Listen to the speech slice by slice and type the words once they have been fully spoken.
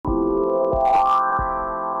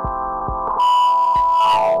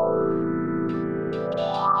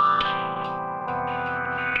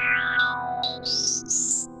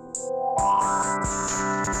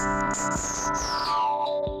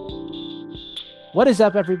What is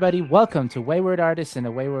up, everybody? Welcome to Wayward Artists in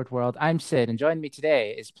a Wayward World. I'm Sid, and joining me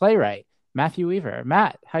today is playwright Matthew Weaver.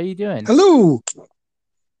 Matt, how are you doing? Hello, You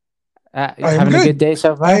I am having a good good. day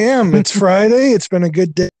so I far? am. It's Friday. It's been a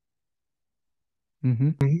good day. hmm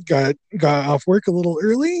Got off work a little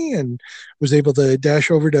early and was able to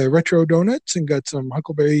dash over to Retro Donuts and got some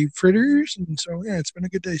Huckleberry fritters. And so yeah, it's been a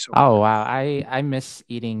good day so Oh far. wow, I miss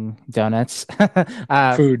eating donuts.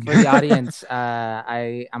 Food. For the audience,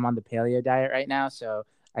 I'm on the paleo diet right now, so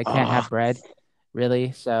I can't have Ah, bread,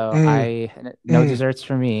 really. So mm, I no mm, desserts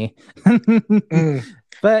for me. mm.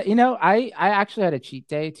 But I actually had a cheat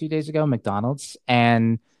day 2 days ago, McDonald's,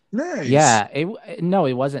 and Nice. yeah, no,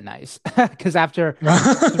 it wasn't nice because after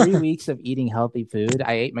 3 weeks of eating healthy food,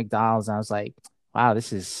 I ate McDonald's and I was like, wow,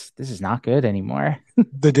 this is not good anymore.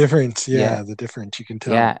 The difference. Yeah, Yeah, the difference. You can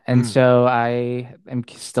tell. yeah, and so I am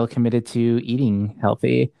still committed to eating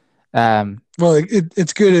healthy. Um, Well,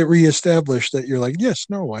 it's good it reestablished that you're like, yes,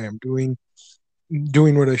 no, I am doing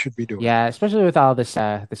what I should be doing. yeah, especially with all this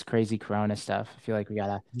crazy Corona stuff, I feel like we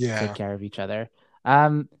gotta take Yeah. care of each other.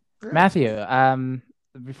 Um, Yeah. Matthew,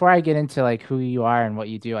 before I get into like who you are and what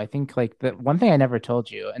you do, I think like the one thing I never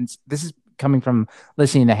told you, and this is coming from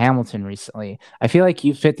listening to Hamilton recently, I feel like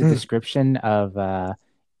you fit the Mm. description of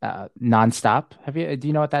nonstop. Do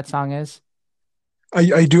you know what that song is?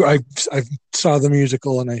 I do. I saw the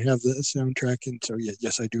musical and I have the soundtrack, and so yeah,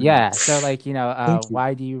 yes, I do know. Yeah, so like, Thank you.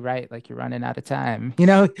 why do you write like you're running out of time?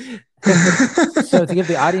 So to give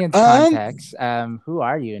the audience um, context, who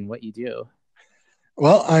are you and what you do?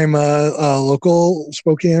 well, I'm a local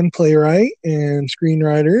Spokane playwright and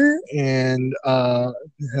screenwriter, and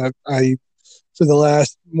I for the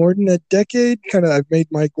last more than a decade, kind of I've made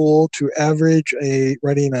my goal to average a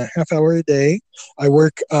writing a half hour a day. I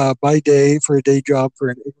work by day for a day job for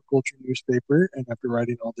an agriculture newspaper, and after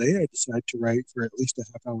writing all day, I decide to write for at least a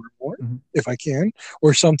half hour more Mhm, if I can,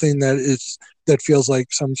 or something that feels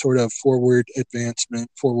like some sort of forward advancement,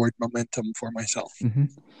 forward momentum for myself. mhm.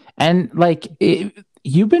 And like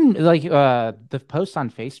you've been like the posts on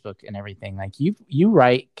Facebook and everything, like you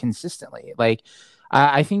write consistently. Like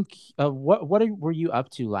I think were you up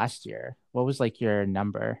to last year? What was like your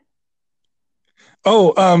number?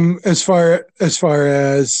 Oh, as far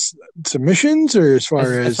as submissions or as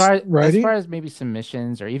far as As far writing, as maybe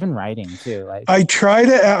submissions or even writing too, like I try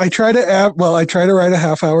to write a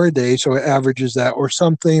half hour a day, so it averages that or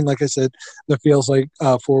something. Like I said, that feels like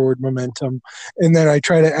forward momentum, and then I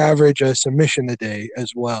try to average a submission a day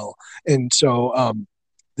as well. And so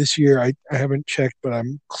this year I haven't checked, but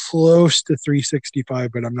I'm close to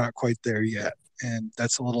 365, but I'm not quite there yet, and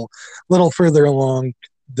that's a little further along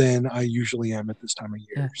than I usually am at this time of year.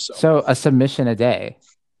 yeah. So So a submission a day.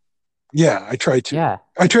 yeah, I try to. Yeah.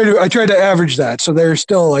 I try to average that. So there's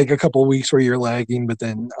still like a couple of weeks where you're lagging, but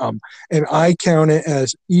then and I count it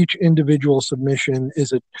as each individual submission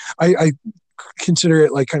is a I consider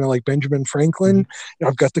it like kind of like Benjamin hmm Franklin.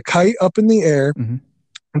 I've got the kite up in the air, hmm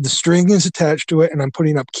the string is attached to it, and I'm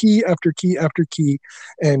putting up key after key after key,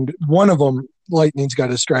 and one of them lightning's got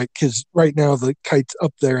to strike because right now the kite's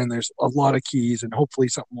up there and there's a lot of keys and hopefully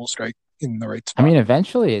something will strike in the right I spot. mean,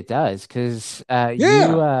 eventually it does because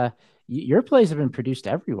Yeah, your plays have been produced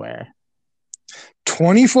everywhere.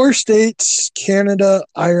 24 states, Canada,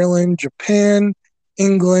 Ireland, Japan,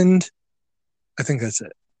 England. I think that's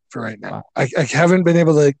it for right now. Wow. I haven't been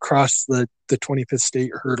able to cross the 25th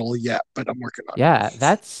state hurdle yet, but I'm working on Yeah,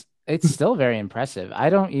 that's it's still very impressive. I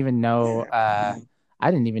don't even know it. I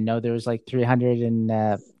didn't even know there was like 300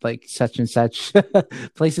 and like such and such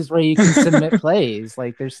places where you can submit plays.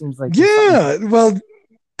 Like there seems like there's something. Yeah, well,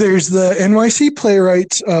 there's the NYC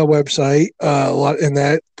Playwrights website, a lot, and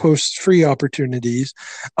that posts free opportunities.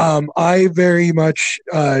 I very much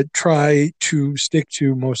try to stick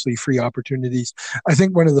to mostly free opportunities. I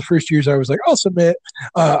think one of the first years I was like, I'll submit.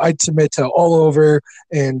 I'd submit to all over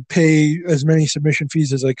and pay as many submission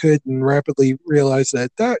fees as I could, and rapidly realize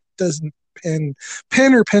that that doesn't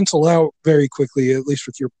pen or pencil out very quickly, at least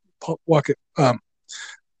with your pocket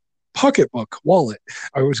pocketbook wallet.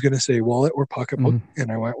 I was going to say wallet or pocketbook, Mhm.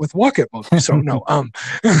 and I went with pocketbook. So no, um,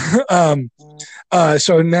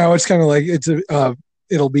 so now it's kind of like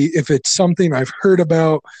it'll be if it's something I've heard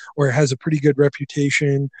about or has a pretty good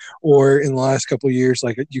reputation, or in the last couple of years,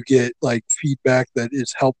 like you get like feedback that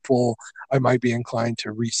is helpful, I might be inclined to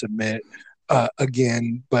resubmit.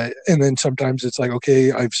 Again, but and then sometimes it's like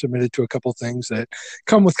okay, I've submitted to a couple things that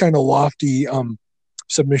come with kind of lofty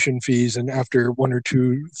submission fees, and after one or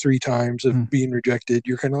two three times of Mhm. being rejected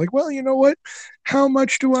you're kind of like, well, you know what, how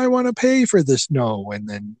much do I want to pay for this no, and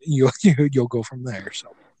then you'll go from there.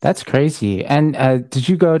 So That's crazy. And did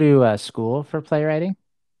you go to school for playwriting?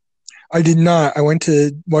 I did not. I went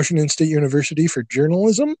to Washington State University for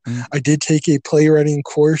journalism. Mm, I did take a playwriting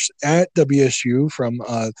course at WSU from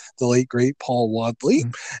the late great Paul Wadley,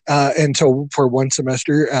 mm, and so for one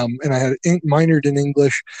semester, and I had minored in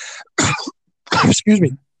English. Excuse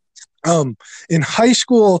me. mm. Um, in high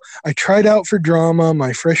school, I tried out for drama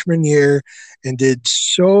my freshman year and did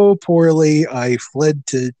so poorly. I fled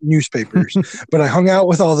to newspapers, but I hung out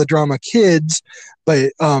with all the drama kids.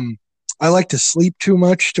 But I like to sleep too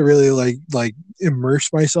much to really like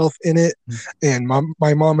immerse myself in it. And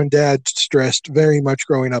my mom and dad stressed very much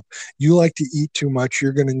growing up. You like to eat too much.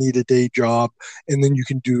 You're going to need a day job, and then you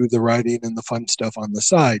can do the writing and the fun stuff on the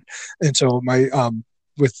side. And so my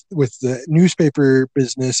with the newspaper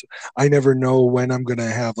business, I never know when I'm going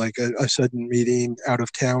to have like a sudden meeting out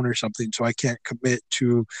of town or something, so I can't commit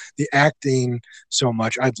to the acting so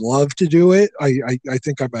much. I'd love to do it. I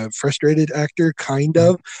think I'm a frustrated actor, kind Mm,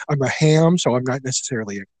 of. I'm a ham, so I'm not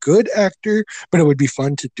necessarily a good actor, but it would be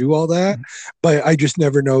fun to do all that. mm, But I just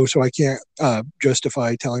never know, so I can't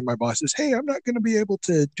justify telling my bosses, "Hey, I'm not going to be able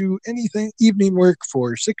to do anything evening work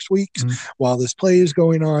for 6 weeks mm, while this play is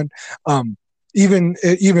going on." Um, even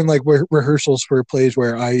like rehearsals for plays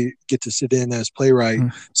where I get to sit in as playwright,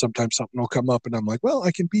 mm. sometimes something will come up and I'm like, well,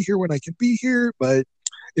 I can be here when I can be here, but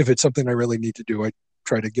if it's something I really need to do, I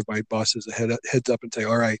try to give my bosses a heads up and say,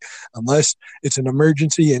 all right, unless it's an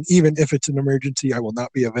emergency, and even if it's an emergency, I will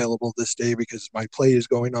not be available this day because my play is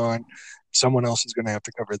going on. Someone else is going to have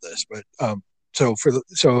to cover this. But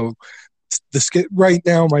so right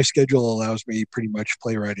now my schedule allows me pretty much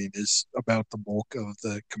playwriting is about the bulk of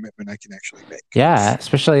the commitment I can actually make. Yeah,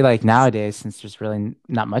 especially like nowadays since there's really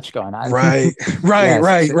not much going on. Right, right, Yeah,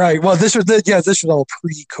 right, right. Well, this was all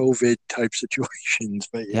pre-COVID type situations,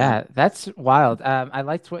 but yeah. yeah, that's wild. I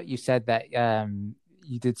liked what you said that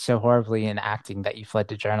you did so horribly in acting that you fled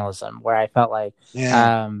to journalism, where I felt like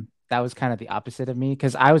Yeah. that was kind of the opposite of me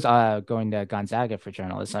because I was going to Gonzaga for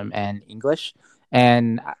journalism and English,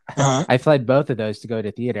 and Uh-huh. I fled both of those to go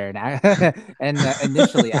to theater and and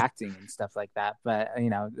initially acting and stuff like that. But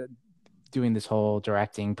doing this whole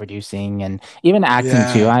directing, producing, and even acting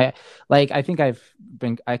too. Yeah. I think I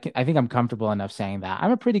think I'm comfortable enough saying that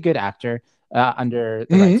I'm a pretty good actor under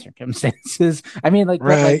the right Hmm. circumstances. I mean, like, but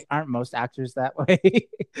like, Right. aren't most actors that way?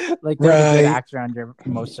 Like, they're the good Right. actor under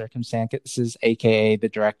most circumstances, aka the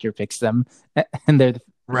director picks them, and they're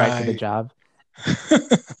right for the Right. job.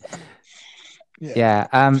 Yeah.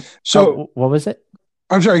 Yeah. So What was it?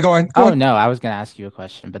 I'm sorry, go on. Go Oh on. no, I was gonna ask you a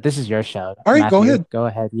question, but this is your show, All right, go Matthew. ahead. Go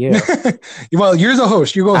ahead, you. Well, you're the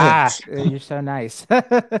host. You go ahead. You're so nice.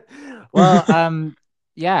 Well,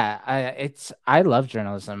 yeah, I love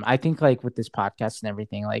journalism. I think like with this podcast and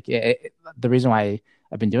everything, like the reason why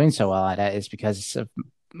I've been doing so well at it is because of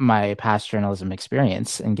my past journalism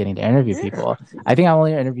experience and getting to interview Yeah. people. I think I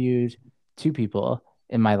only interviewed two people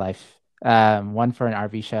in my life. One for an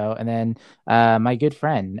RV show, and then my good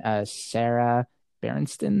friend, Sarah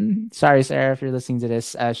Berenston. Sorry, Sarah, if you're listening to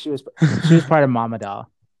this. She was part of Mama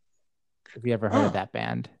Doll. If you ever heard of Oh. that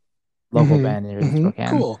band, local Hmm. band here in Hmm. Spokane.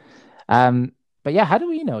 Cool. Um, but yeah, how do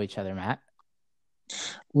we know each other, Matt?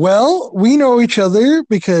 Well, we know each other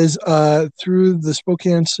because through the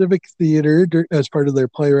Spokane Civic Theater, as part of their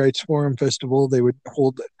Playwrights Forum Festival, they would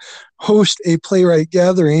host a playwright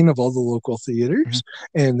gathering of all the local Mhm. theaters,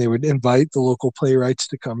 and they would invite the local playwrights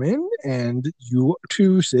to come in. And you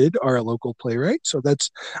too, Sid, are a local playwright, so that's,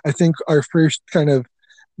 I think, our first kind of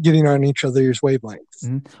getting on each other's wavelength.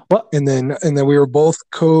 Mhm. Well, And then we were both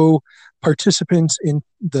co-participants in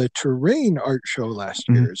the Terrain art show last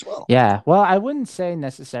mhm. year as well. Yeah. Well, I wouldn't say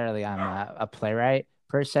necessarily I'm a playwright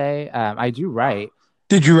per se. I do write.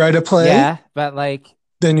 Did you write a play? Yeah, but like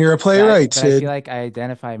Then you're a playwright, but I feel Sid. like I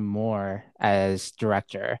identify more as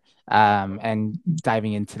director, and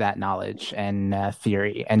diving into that knowledge and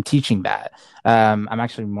theory and teaching that. I'm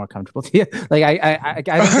actually more comfortable. Like I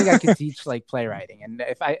don't think I could teach like playwriting, and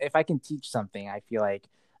if I can teach something, I feel like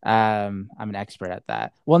I'm an expert at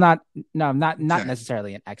that. Well, not no, I'm not Okay.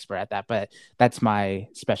 necessarily an expert at that, but that's my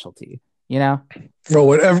specialty. You know? Well,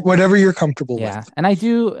 whatever you're comfortable with. Yeah, and I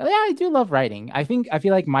do love writing. I feel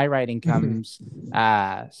like my writing Hmm. comes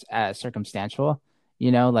circumstantial,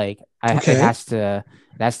 like Okay. it has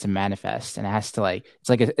to manifest, and it has to like it's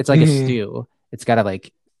like a Hmm. stew. It's got to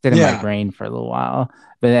like sit in my Yeah. brain for a little while.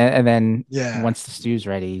 And then Yeah. once the stew's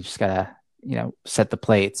ready, you just gotta, set the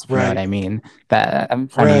plates, if you know what Right. I mean. That I'm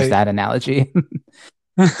trying to use Right. that analogy.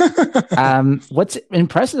 What's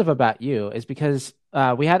impressive about you is because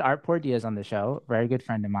we had Art Pordias on the show, very good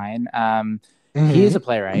friend of mine. he is Hmm. a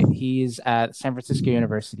playwright. He's at San Francisco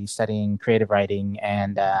University studying creative writing,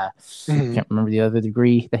 and Hmm. can't remember the other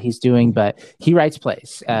degree that he's doing, but he writes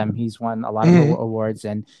plays. He's won a lot of Hmm. awards,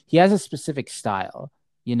 and he has a specific style.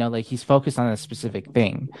 Like he's focused on a specific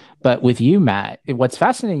thing. But with you, Matt, what's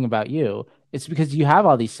fascinating about you is because you have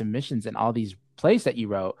all these submissions and all these plays that you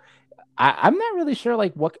wrote. I'm not really sure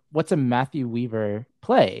like what's a Matthew Weaver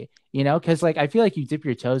play, because like I feel like you dip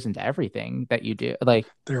your toes into everything that you do. Like,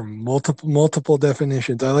 There are multiple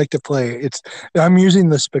definitions. I like to play. I'm using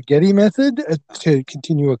the spaghetti method to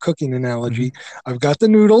continue a cooking mhm, analogy. I've got the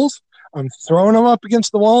noodles. I'm throwing them up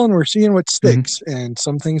against the wall, and we're seeing what mhm. sticks. And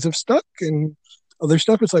some things have stuck, and other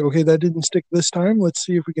stuff. It's like, okay, that didn't stick this time. Let's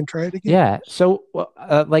see if we can try it again. Yeah. So,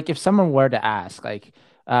 like, if someone were to ask, like,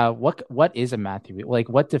 what is a Matthew? Like,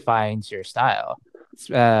 what defines your style?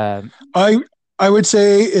 Uh, I I would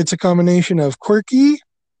say it's a combination of quirky,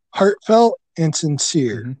 heartfelt, and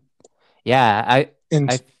sincere. mhm. Yeah, I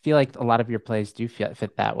And feel like a lot of your plays do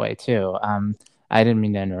fit that way too. I didn't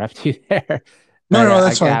mean to interrupt you there, no, but no,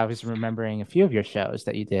 that's yeah, fine. I was remembering a few of your shows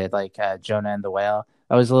that you did, like Jonah and the Whale.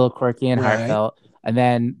 That was a little quirky and Right. heartfelt. And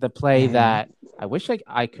then the play Hmm. that I wish like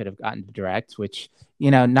I could have gotten to direct, which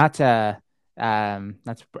not to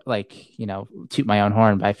like toot my own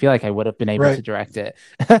horn, but I feel like I would have been able to Right. direct it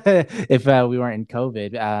if we weren't in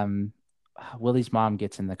COVID. Willie's mom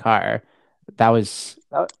gets in the car. That was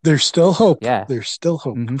There's still hope. yeah. There's still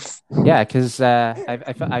hope. Hmm. Yeah, because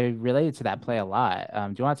I related to that play a lot.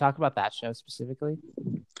 Do you want to talk about that show specifically?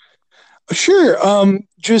 Sure.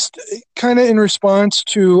 Just kind of in response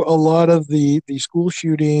to a lot of the school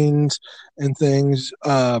shootings and things.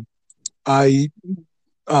 I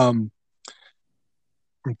um,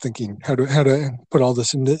 I'm thinking how to put all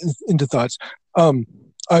this into thoughts. Um,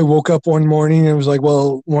 I woke up one morning and was like,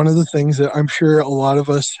 well, one of the things that I'm sure a lot of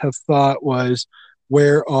us have thought was,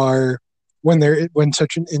 where are when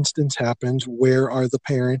such an instance happens, where are the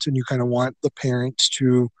parents? And you kind of want the parents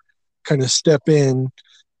to kind of step in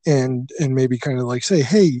and maybe kind of like say,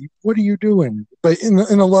 hey, what are you doing, but in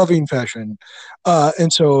a loving fashion.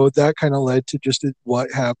 And so that kind of led to just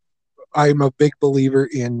what happened. I'm a big believer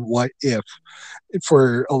in what if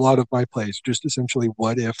for a lot of my plays, just essentially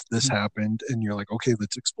what if this Mhm. happened, and you're like, okay,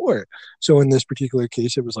 let's explore it. So in this particular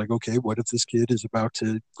case, it was like, okay, what if this kid is about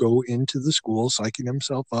to go into the school, psyching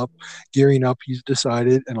himself up, gearing up, he's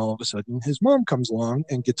decided, and all of a sudden his mom comes along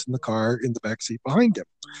and gets in the car in the back seat behind him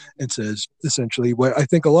and says essentially what I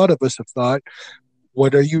think a lot of us have thought,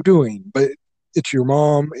 what are you doing? But it's your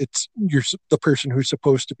mom, it's you're the person who's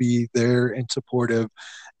supposed to be there and supportive,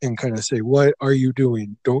 and kind of say, what are you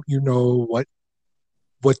doing? Don't you know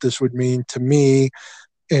what this would mean to me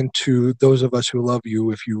and to those of us who love you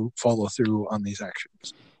if you follow through on these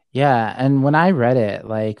actions? Yeah, and when I read it,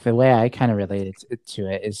 like the way I kind of related to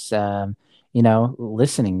it is,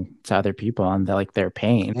 listening to other people and like their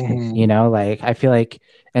pain. Mm-hmm. Like I feel like,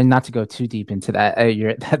 and not to go too deep into that,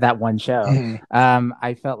 that one show. Mm-hmm.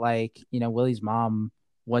 I felt like Willie's mom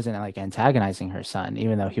wasn't like antagonizing her son,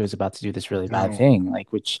 even though he was about to do this really bad No. thing.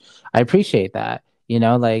 Like, which I appreciate that.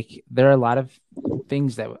 Like there are a lot of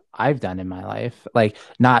things that I've done in my life, like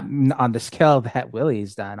not on the scale that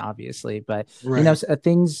Willie's done, obviously, but Right.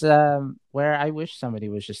 things where I wish somebody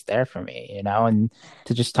was just there for me, and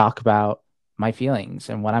to just talk about my feelings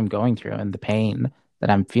and what I'm going through and the pain that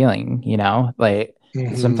I'm feeling, like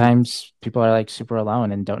Mm-hmm. sometimes people are like super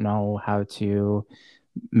alone and don't know how to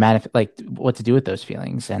like what to do with those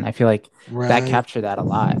feelings. And I feel like that Right. captured that a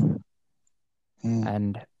lot. Mm.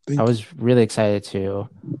 And I Thank you. was really excited to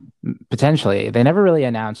potentially. They never really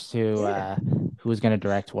announced who was going to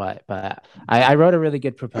direct what, but I wrote a really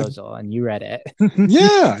good Uh, proposal and you read it.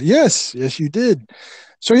 yeah. Yes, you did.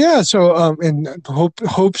 So yeah, so and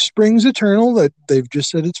hope springs eternal. That they've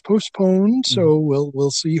just said it's postponed. Mhm. So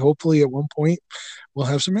we'll see. Hopefully, at one point, we'll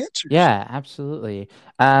have some answers. Yeah, absolutely.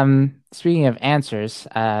 Speaking of answers,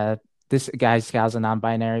 this guys, gals, and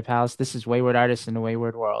non-binary pals, this is Wayward Artists in a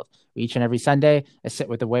Wayward World. Each and every Sunday, I sit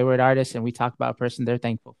with a wayward artist and we talk about a person they're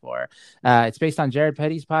thankful for. It's based on Jared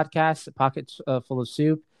Petty's podcast, A Pocket Full of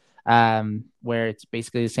Soup, where it's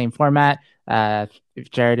basically the same format.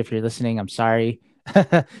 Jared, if you're listening, I'm sorry.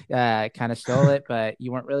 Kind of stole it, but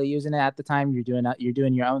you weren't really using it at the time. You're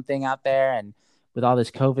doing your own thing out there, and with all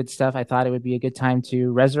this COVID stuff, I thought it would be a good time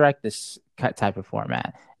to resurrect this type of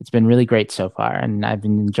format. It's been really great so far, and I've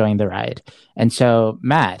been enjoying the ride. And so,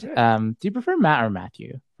 Matt, do you prefer Matt or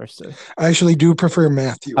Matthew? First, I actually do prefer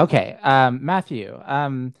Matthew. okay, Matthew.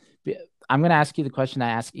 I'm going to ask you the question I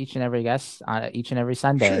ask each and every guest each and every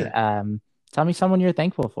Sunday. Sure. Tell me someone you're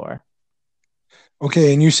thankful for.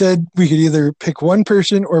 Okay, and you said we could either pick one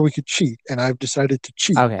person or we could cheat, and I've decided to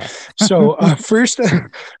cheat. Okay. So first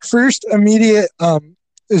immediate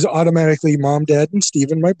is automatically mom, dad, and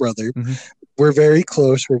Steven, my brother. Hmm. We're very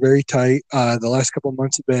close. We're very tight. The last couple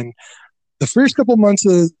months have been the first couple months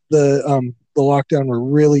of the lockdown were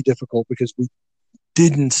really difficult because we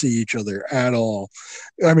didn't see each other at all.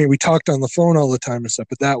 I mean, we talked on the phone all the time and stuff,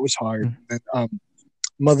 but that was hard. And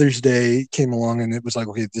Mother's Day came along and it was like,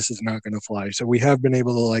 okay, this is not going to fly. So we have been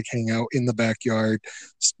able to like hang out in the backyard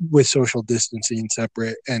with social distancing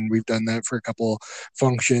separate. And we've done that for a couple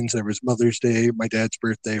functions. There was Mother's Day, my dad's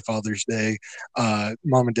birthday, Father's Day,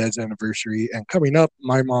 mom and dad's anniversary. And coming up,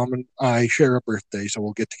 my mom and I share a birthday. So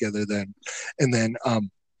we'll get together then. And then,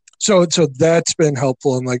 so that's been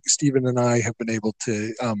helpful. And like Stephen and I have been able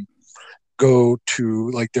to, go to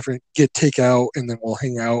like different get takeout and then we'll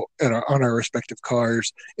hang out on our respective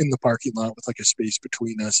cars in the parking lot with like a space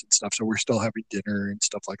between us and stuff, so we're still having dinner and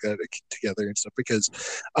stuff like that together and stuff because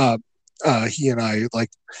he and I like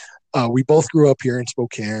we both grew up here in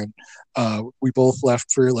Spokane. We both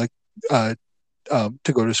left for like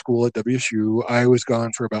to go to school at WSU. I was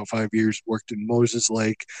gone for about 5 years, worked in Moses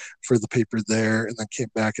Lake for the paper there, and then came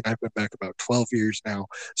back, and I've been back about 12 years now.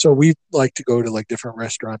 So we like to go to like different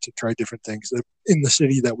restaurants and try different things in the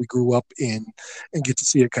city that we grew up in and get to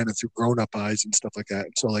see it kind of through grown-up eyes and stuff like that.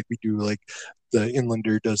 And so like we do like the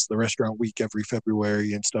Inlander does the restaurant week every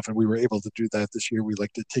February and stuff, and we were able to do that this year. We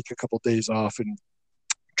like to take a couple days off and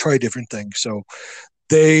try different things. So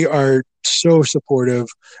they are so supportive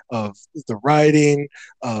of the writing,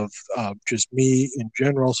 of just me in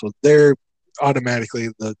general. So they're automatically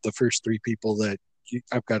the first three people that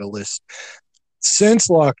I've got a list. Since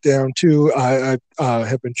lockdown, too, I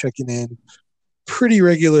have been checking in pretty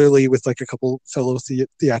regularly with like a couple fellow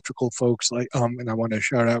theatrical folks, like and I want to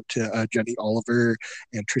shout out to Jenny Oliver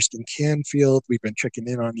and Tristan Canfield. We've been checking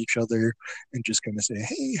in on each other and just kind of say,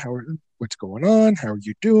 hey, what's going on, how are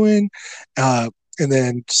you doing? And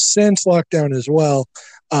then since lockdown as well,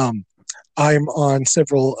 I'm on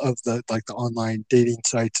several of the like the online dating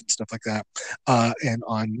sites and stuff like that. And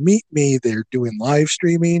on Meet Me, they're doing live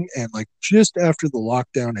streaming. And like just after the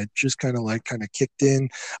lockdown had just kind of kicked in,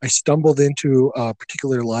 I stumbled into a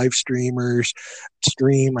particular live streamer's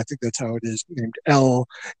stream. I think that's how it is, named L.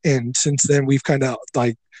 And since then, we've kind of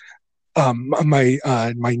like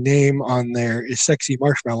my name on there is Sexy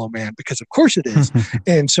Marshmallow Man because of course it is.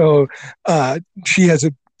 And so she has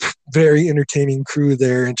a very entertaining crew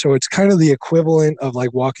there, and so it's kind of the equivalent of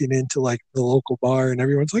like walking into like the local bar and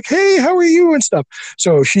everyone's like, hey, how are you and stuff.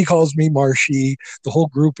 So she calls me Marshy. The whole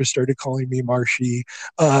group has started calling me Marshy,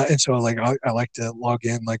 and so like I like to log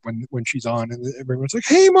in like when she's on and everyone's like,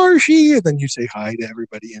 hey, Marshy, and then you say hi to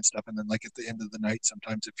everybody and stuff, and then like at the end of the night,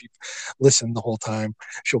 sometimes if you listen the whole time,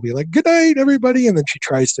 she'll be like, good night everybody, and then she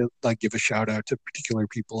tries to like give a shout out to particular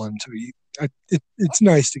people, and so it's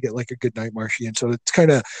nice to get like a good night Marshy. And so it's kind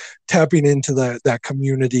of tapping into that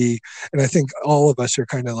community, and I think all of us are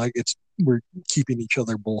kind of like we're keeping each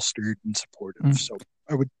other bolstered and supportive. So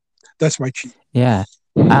that's my cheat. Yeah.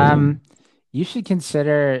 You should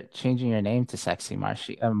consider changing your name to Sexy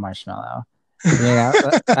Marshmallow,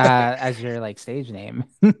 as your like stage name.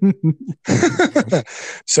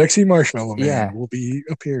 Sexy Marshmallow Man Yeah. will be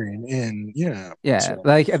appearing in So.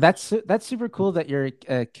 Like that's super cool that you're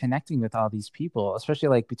connecting with all these people, especially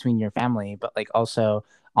like between your family, but like also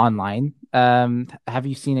online. Have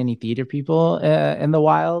you seen any theater people in the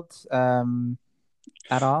wild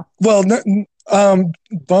at all? Well,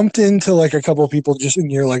 bumped into like a couple of people just in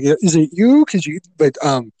here, like, is it you? But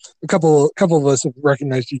a couple of us have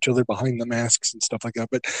recognized each other behind the masks and stuff like that,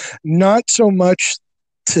 but not so much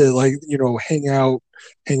to like, hang out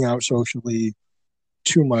socially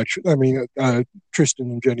too much. I mean,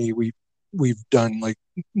 Tristan and Jenny, we've done like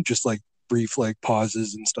just like brief like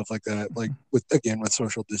pauses and stuff like that, like with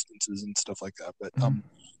social distances and stuff like that. But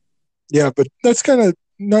but that's kind of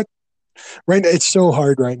not right now. It's so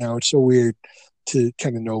hard right now. It's so weird to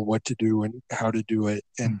kind of know what to do and how to do it.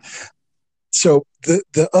 And so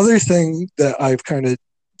the other thing that I've kind of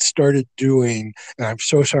started doing, and I'm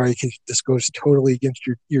so sorry because this goes totally against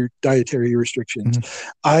your dietary restrictions.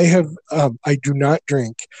 I do not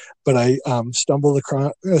drink, but I stumbled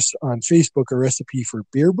across on Facebook a recipe for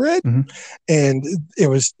beer bread, and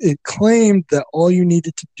it claimed that all you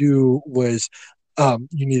needed to do was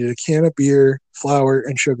you needed a can of beer, flour,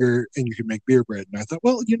 and sugar, and you could make beer bread. And I thought,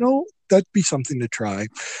 well, that'd be something to try.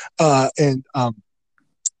 And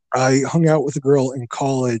I hung out with a girl in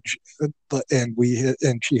college,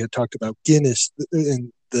 and she had talked about Guinness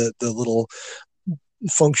and the little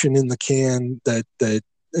function in the can that,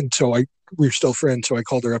 and so I we were still friends. So I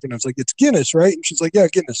called her up and I was like, it's Guinness, right? And she's like, yeah,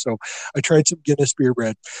 Guinness. So I tried some Guinness beer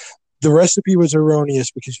bread. The recipe was erroneous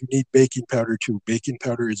because you need baking powder too. Baking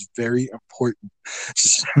powder is very important.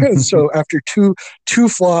 So after two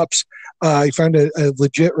flops, I found a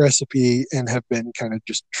legit recipe and have been kind of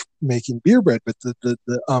just making beer bread. But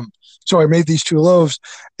so I made these two loaves,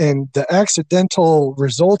 and the accidental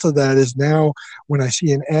result of that is now when I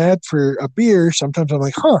see an ad for a beer, sometimes I'm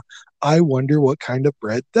like, huh, I wonder what kind of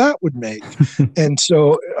bread that would make. And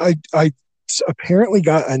so I apparently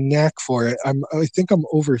got a knack for it. I think I'm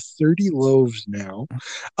over 30 loaves now.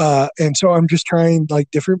 And so I'm just trying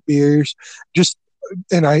like different beers, just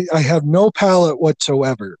and I have no palate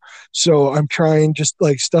whatsoever. So I'm trying just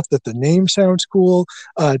like stuff that the name sounds cool.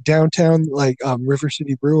 Downtown, like River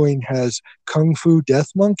City Brewing has Kung Fu Death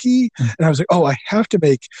Monkey. And I was like, oh, I have to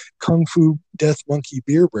make Kung Fu Death Monkey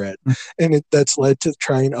beer bread. And that's led to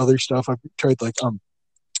trying other stuff. I've tried like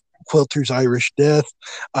Quilter's Irish Death.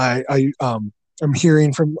 I'm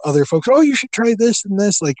hearing from other folks, oh, you should try this and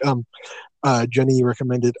this. Like Jenny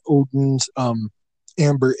recommended Odin's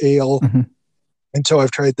Amber Ale. Mhm. And so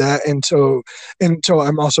I've tried that. And so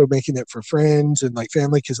I'm also making it for friends and like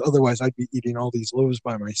family, because otherwise I'd be eating all these loaves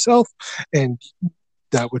by myself. And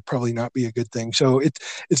that would probably not be a good thing. So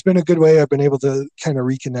it's been a good way. I've been able to kind of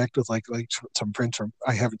reconnect with like some friends from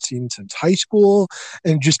I haven't seen since high school,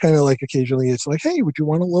 and just kind of like occasionally it's like, hey, would you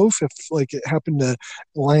want a loaf if like it happened to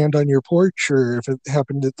land on your porch, or if it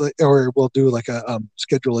happened to, or we'll do like a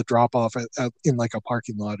schedule a drop off in like a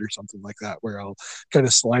parking lot or something like that, where I'll kind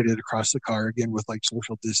of slide it across the car again with like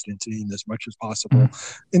social distancing as much as possible,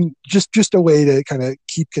 and just a way to kind of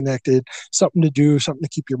keep connected, something to do, something to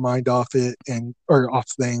keep your mind off it and or off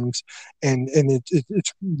things, and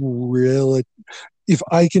it's real. If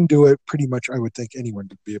I can do it, pretty much I would think anyone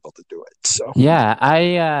would be able to do it. So Yeah,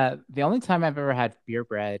 I the only time I've ever had beer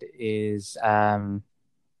bread is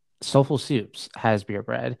Soulful Soups has beer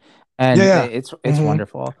bread, and yeah, it's hmm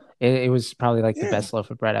wonderful. It was probably like the yeah, best loaf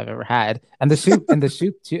of bread I've ever had, and the soup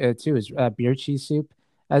too is beer cheese soup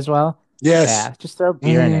as well. yes, Yeah, just throw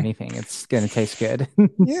beer in hmm anything; it's gonna taste good.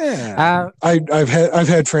 yeah. uh, I've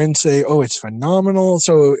had friends say, oh, it's phenomenal.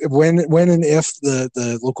 So when and if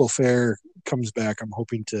the local fair comes back, I'm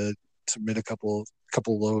hoping to submit a couple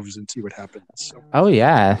loaves and see what happens. So oh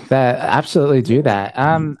yeah, that absolutely do yeah, that.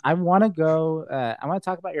 I want to go. I want to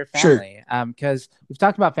talk about your sure, family. Because we've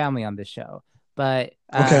talked about family on this show, but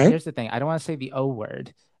okay, here's the thing. I don't want to say the O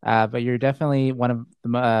word. But you're definitely one of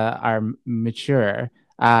our mature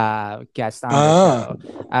guests on the ah,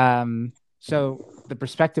 show. So the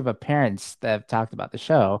perspective of parents that have talked about the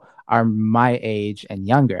show are my age and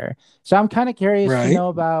younger. So I'm kind of curious to right. know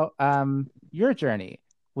about your journey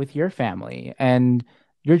with your family and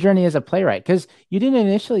your journey as a playwright, because you didn't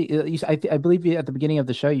initially I believe at the beginning of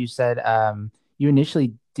the show you said you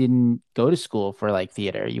initially didn't go to school for like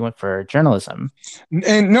theater, you went for journalism.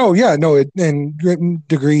 And no, yeah, no, and written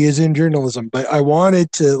degree is in journalism, but I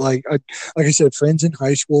wanted to like I said, friends in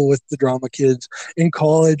high school with the drama kids. In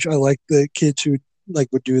college, I liked the kids who like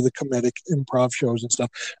would do the comedic improv shows and stuff.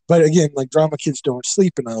 But again, like drama kids don't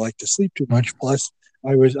sleep, and I like to sleep too much. Plus,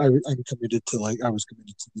 I'm committed to I was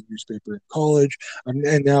committed to the newspaper in college,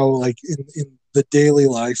 and now like in the daily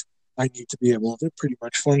life. I need to be able to pretty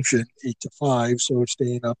much function 8 to 5. So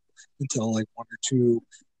staying up until like 1 or 2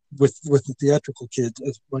 with the theatrical kids,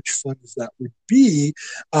 as much fun as that would be,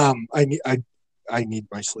 I need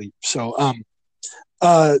my sleep. So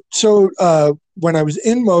when I was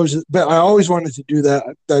in Moses, but I always wanted to do that.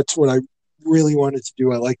 That's what I really wanted to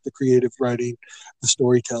do. I like the creative writing, the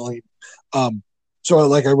storytelling. So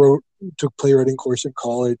I took playwriting course in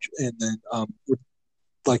college, and then would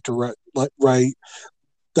like to write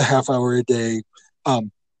the half hour a day. Um,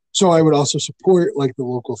 so I would also support like the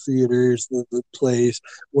local theaters, the plays.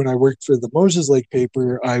 When I worked for the Moses Lake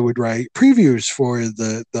paper, I would write previews for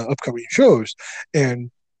the upcoming shows,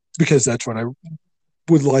 and because that's what I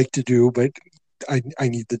would like to do, but I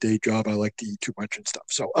need the day job. I like to eat too much and stuff.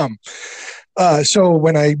 So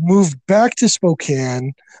when I moved back to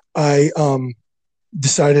Spokane, I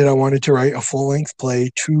decided I wanted to write a full length play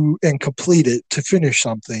and complete it, to finish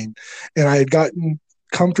something. And I had gotten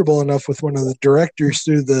comfortable enough with one of the directors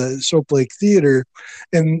through the Soap Lake Theater.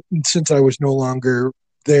 And since I was no longer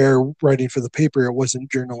there writing for the paper, it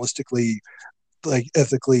wasn't journalistically like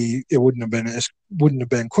ethically, it wouldn't have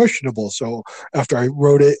been questionable. So after I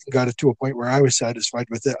wrote it and got it to a point where I was satisfied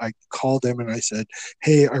with it, I called him and I said,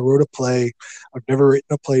 hey, I wrote a play. I've never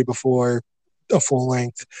written a play before, a full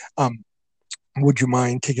length. would you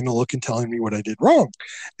mind taking a look and telling me what I did wrong?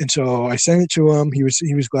 And so I sent it to him. He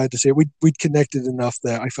was glad to say it. We'd connected enough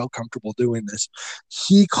that I felt comfortable doing this.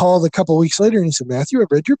 He called a couple of weeks later and he said, Matthew,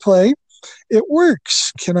 I've read your play. It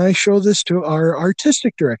works. Can I show this to our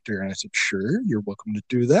artistic director? And I said, sure, you're welcome to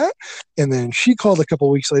do that. And then she called a couple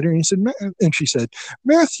of weeks later and she said,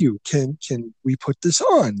 Matthew, can we put this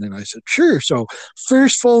on? And I said, sure. So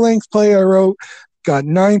first full length play I wrote, got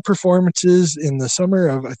 9 performances in the summer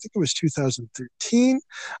of, I think it was 2013.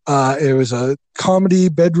 It was a comedy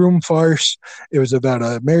bedroom farce. It was about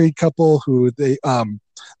a married couple who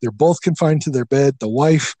they're both confined to their bed. The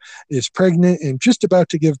wife is pregnant and just about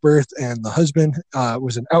to give birth, and the husband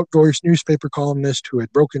was an outdoors newspaper columnist who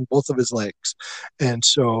had broken both of his legs. And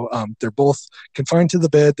so they're both confined to the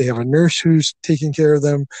bed. They have a nurse who's taking care of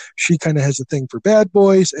them. She kind of has a thing for bad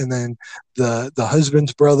boys, and then the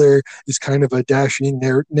husband's brother is kind of a dashing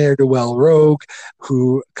ne'er-do-well rogue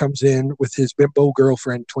who comes in with his bimbo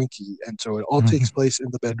girlfriend Twinkie, and so it all takes place in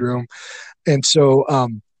the bedroom. And so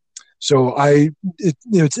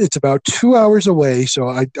it's about 2 hours away. So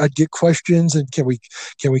I'd get questions and can we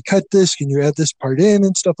cut this? Can you add this part in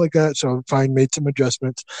and stuff like that? So fine, made some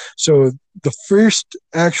adjustments. So the first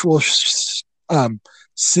actual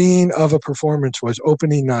scene of a performance was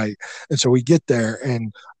opening night. And so we get there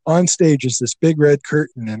and on stage is this big red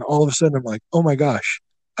curtain. And all of a sudden I'm like, oh my gosh,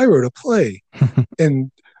 I wrote a play.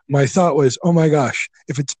 And my thought was, oh my gosh,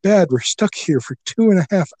 if it's bad, we're stuck here for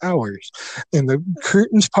 2.5 hours. And the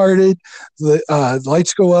curtains parted, the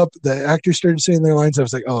lights go up, the actors started saying their lines. I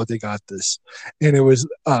was like, oh, they got this. And it was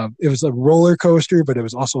a roller coaster, but it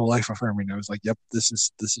was also life affirming. I was like, yep, this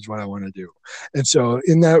is what I want to do. And so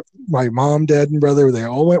in that, my mom, dad, and brother, they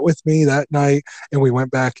all went with me that night, and we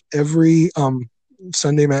went back every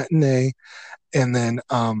Sunday matinee. And then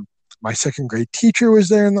my second grade teacher was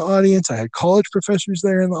there in the audience. I had college professors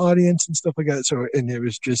there in the audience and stuff like that. So, and it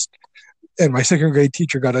was just, and my second grade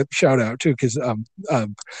teacher got a shout out too, because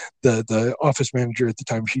the office manager at the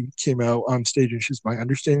time, she came out on stage and she's, my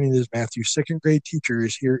understanding is Matthew's second grade teacher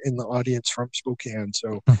is here in the audience from Spokane.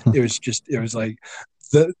 So it was like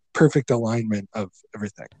the perfect alignment of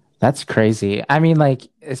everything. That's crazy. I mean, like,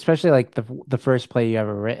 especially like the first play you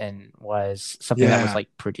ever written was something that was like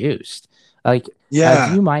produced. Like, do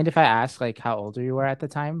you mind if I ask like how old you were at the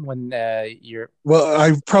time when you're? Well,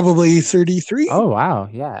 I'm probably 33. Oh wow,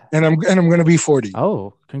 yeah. And I'm going to be 40.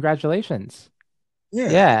 Oh, congratulations.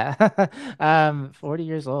 Yeah. 40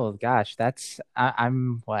 years old. Gosh,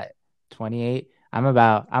 I'm what, 28? I'm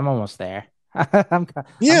almost there.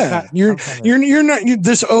 You're not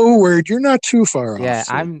this O word. You're not too far off.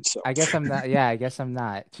 I guess I'm not. Yeah, I guess I'm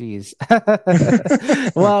not. Jeez.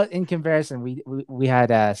 Well, in comparison, we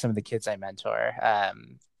had some of the kids I mentor.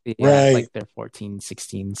 Like they're 14,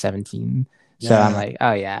 16, 17. So I'm like,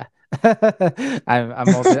 oh yeah.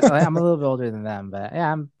 I'm older. I'm a little bit older than them, but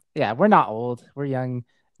we're not old. We're young.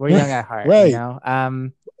 We're young at heart. Right. You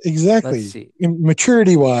know. Exactly. Let's see.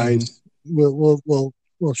 Maturity wise,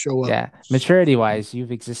 we'll show up. Yeah, maturity wise,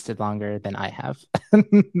 you've existed longer than I have.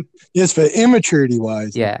 Yes, but immaturity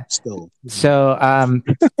wise, still. So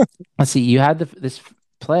let's see, you had this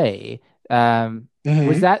play.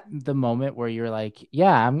 Was that the moment where you're like,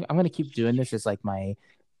 yeah, I'm gonna keep doing this as like my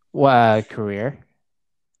career?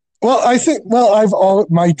 Well, I think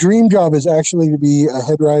my dream job is actually to be a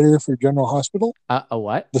head writer for General Hospital. A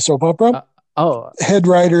what? The soap opera. Head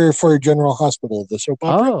writer for General Hospital, the soap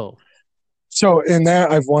opera. Oh. So, in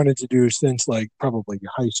that I've wanted to do since like probably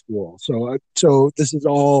high school. So this is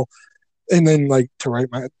all, and then like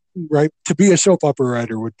to be a soap opera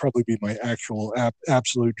writer would probably be my actual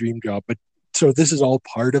absolute dream job. But so this is all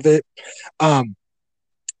part of it.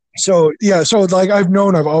 So like I've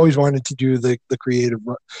always wanted to do the creative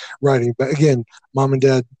writing, but again, mom and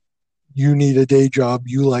dad, you need a day job.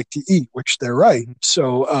 You like to eat, which they're right.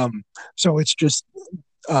 So it's just.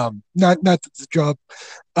 Not that the job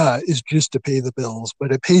is just to pay the bills,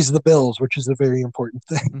 but it pays the bills, which is a very important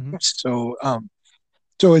thing. Mm-hmm.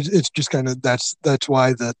 So it's just kind of that's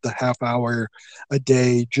why the half hour a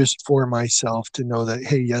day just for myself to know that,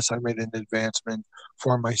 hey, yes, I made an advancement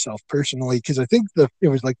for myself personally, because I think it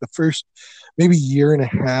was like the first maybe year and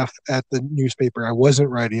a half at the newspaper I wasn't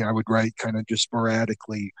writing. I would write kind of just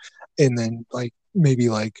sporadically, and then like maybe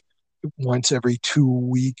like once every 2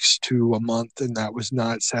 weeks to a month, and that was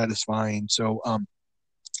not satisfying. So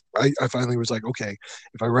I finally was like, okay,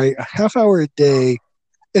 if I write a half hour a day,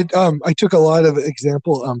 I took a lot of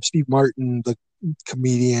example, Steve Martin, the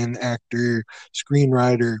comedian, actor,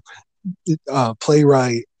 screenwriter,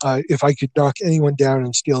 playwright. If I could knock anyone down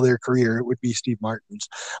and steal their career, it would be Steve Martin's.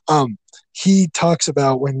 He talks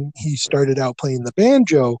about when he started out playing the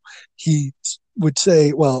banjo, he would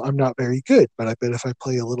say, well, I'm not very good, but I bet if I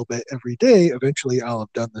play a little bit every day, eventually I'll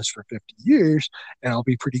have done this for 50 years and I'll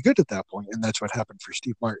be pretty good at that point. And that's what happened for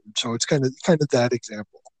Steve Martin. So it's kind of that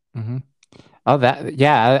example. Hmm. Oh, that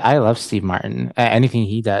yeah, I love Steve Martin. Anything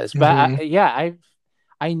he does, but Mm-hmm. yeah,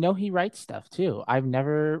 I know he writes stuff too. I've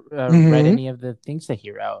never read Mm-hmm. any of the things that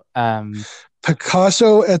he wrote.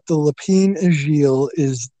 Picasso at the Lapine Agile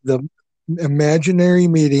is the imaginary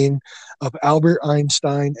meeting of Albert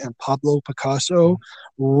Einstein and Pablo Picasso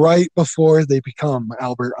right before they become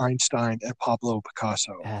Albert Einstein and Pablo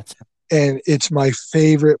Picasso. That's And it's my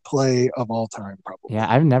favorite play of all time, Yeah, probably.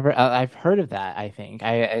 I've never I've heard of that, I think.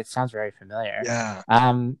 It sounds very familiar. Yeah.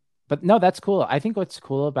 But no, that's cool. I think what's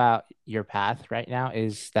cool about your path right now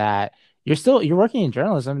is that you're working in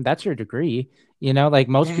journalism. That's your degree. Like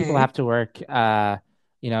most people Mm-hmm. have to work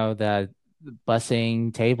the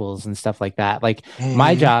bussing tables and stuff like that. Like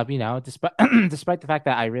my Mm-hmm. job, despite despite the fact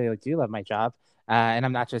that I really do love my job, and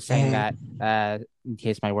I'm not just saying that Mm-hmm. in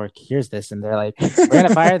case my work hears this and they're like, we're gonna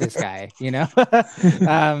fire this guy.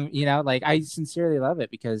 Like I sincerely love it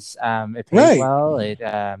because it pays Right. well.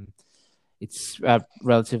 It's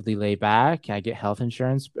relatively laid back. I get health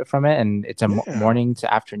insurance from it, and it's a Yeah. morning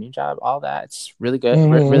to afternoon job. All that, it's really good,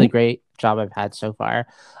 Mm-hmm. really great job I've had so far.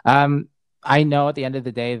 I know at the end of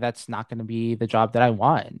the day, that's not going to be the job that I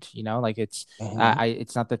want. Like Mm-hmm.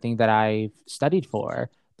 it's not the thing that I've studied for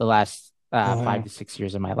the last Mm-hmm. 5 to 6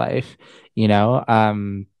 years of my life. You know,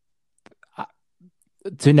 uh,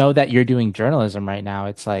 to know that you're doing journalism right now,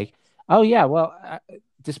 it's like, oh yeah, well,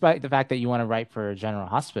 despite the fact that you want to write for General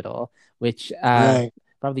Hospital, which Right.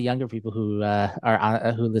 probably younger people who are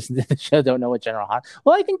on, who listen to the show don't know what General Hospital.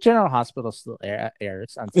 Well, I think General Hospital still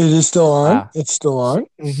airs on. It is still on. Uh, It's still s- on.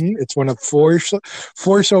 s- It's one of four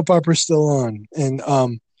soap operas still on, and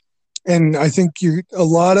I think you a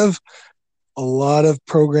lot of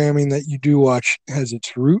programming that you do watch has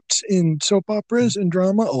its roots in soap operas and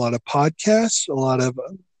drama. A lot of podcasts, a lot of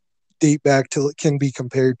date back to it can be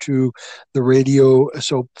compared to the radio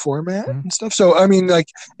soap format Mhm. and stuff. So I mean, like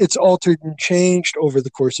it's altered and changed over the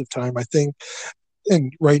course of time. I think,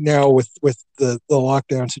 and right now with the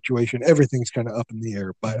lockdown situation, everything's kind of up in the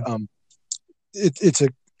air. But Mhm. it,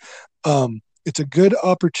 it's a good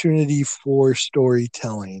opportunity for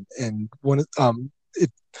storytelling, and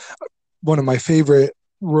one of my favorite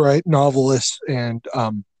novelists and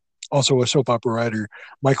also a soap opera writer,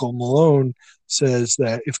 Michael Malone, says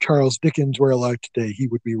that if Charles Dickens were alive today, he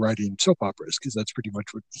would be writing soap operas because that's pretty much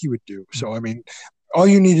what he would do. So, I mean, all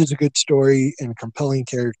you need is a good story and compelling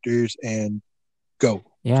characters and go.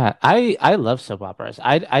 Yeah, I love soap operas.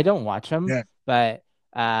 I don't watch them, Yeah. but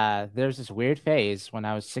there's this weird phase when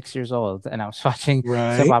I was 6 years old and I was watching soap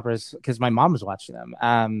Right. operas because my mom was watching them.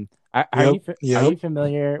 Yep. Are Yep. you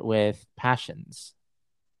familiar with Passions?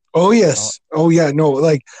 Oh Oh, yes. Oh yeah. No,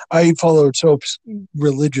 like I followed soaps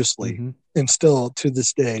religiously mm-hmm, and still to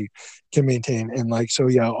this day can maintain and like so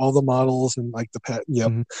yeah, all the models and like the pet yep.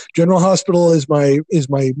 mm-hmm, General Hospital is my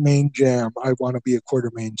main jam. I want to be a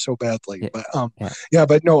quartermain so badly. yeah, But yeah. yeah,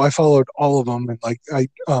 but no, I followed all of them and like I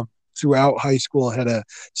throughout high school I had a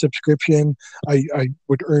subscription. I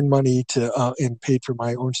would earn money to and paid for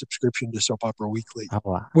my own subscription to Soap Opera Weekly, Oh,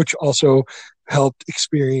 wow. which also helped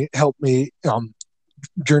me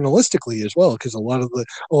journalistically as well because a lot of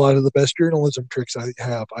the best journalism tricks I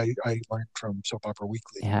learned from Soap Opera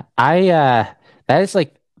Weekly. Yeah, that is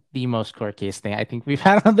like the most quirkiest thing I think we've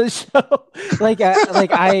had on the show. Like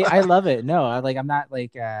I love it. No, I'm not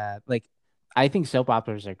like I think soap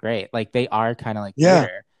operas are great. Like they are kind of like Yeah.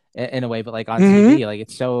 theater in a way, but like on Mm-hmm. TV, like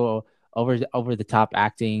it's so over the top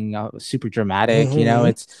acting, super dramatic.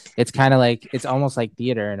 Mm-hmm. It's kind of like it's almost like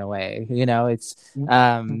theater in a way. It's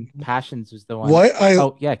Passions was the one. What I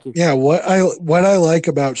Oh yeah, keep. yeah what I like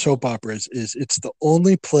about soap operas is it's the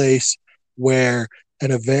only place where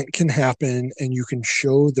an event can happen and you can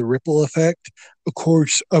show the ripple effect of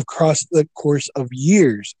course across the course of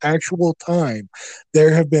years actual time.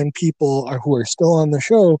 There have been people who are still on the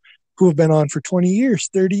show who have been on for 20 years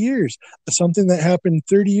 30 years. Something that happened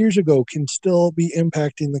 30 years ago can still be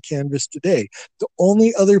impacting the canvas today. The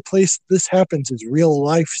only other place this happens is real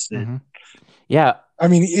life, Sid. Mhm. Yeah. I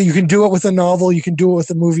mean, you can do it with a novel, you can do it with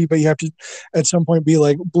a movie, but you have to at some point be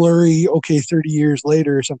like blurry, okay, 30 years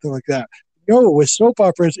later or something like that. No, with soap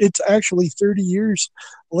operas, it's actually 30 years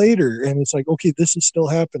later. And it's like, okay, this is still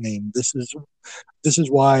happening. This is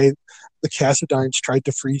why the Cassadines tried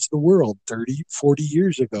to freeze the world 30, 40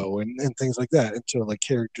 years ago and things like that. And so like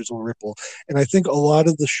characters will ripple. And I think a lot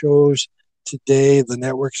of the shows today the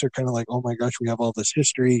networks are kind of like, oh my gosh, we have all this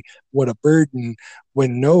history, what a burden.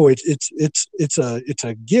 When no, it's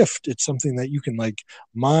a gift. It's something that you can like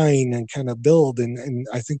mine and kind of build, and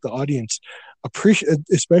I think the audience appreciate,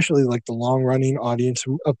 especially like the long running audience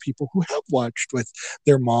of people who have watched with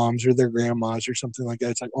their moms or their grandmas or something like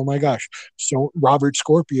that. It's like, oh my gosh, so Robert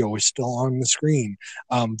Scorpio is still on the screen,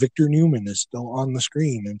 Victor Newman is still on the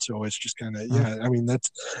screen, and so it's just kind of, yeah. I mean, that's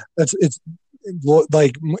it's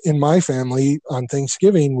like in my family on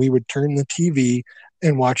Thanksgiving, we would turn the TV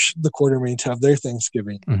and watch the Quartermains have their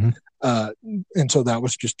Thanksgiving. Mm-hmm. Uh, and so that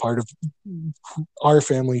was just part of our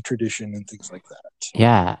family tradition and things like that.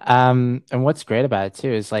 Yeah. And what's great about it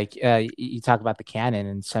too is like you talk about the canon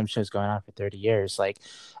and some shows going on for 30 years. Like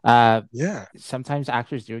Yeah. sometimes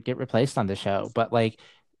actors do get replaced on the show, but like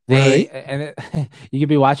Right. you could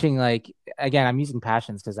be watching like again, I'm using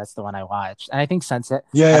Passions because that's the one I watched. And I think Sunset,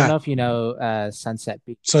 I don't Yeah. know if you know Sunset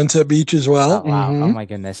Beach. Sunset Beach as well. Oh wow. Oh Mm-hmm. my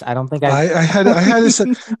goodness. I don't think I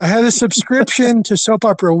had a subscription to Soap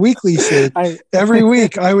Opera Weekly, Sid. I Every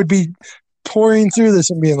week I would be pouring through this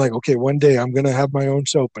and being like, okay, one day I'm gonna have my own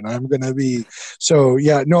soap and I'm gonna be so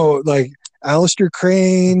yeah, no, like Alistair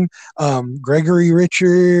Crane, Gregory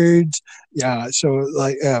Richards, yeah, so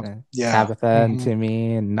like yeah. Tabitha and Mm-hmm.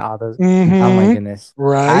 Timmy and all those. Oh my Mm-hmm. goodness.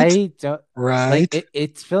 Right, I don't like right.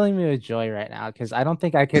 it's filling me with joy right now because I don't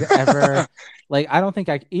think I could ever like I don't think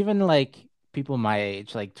I even like people my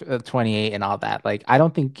age like 28 and all that like I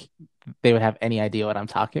don't think they would have any idea what I'm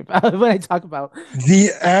talking about when I talk about. The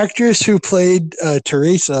actress who played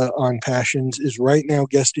Teresa on Passions is right now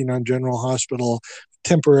guesting on General Hospital,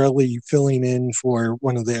 temporarily filling in for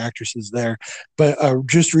one of the actresses there. But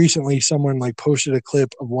just recently, someone like posted a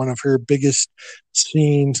clip of one of her biggest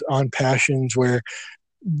scenes on Passions where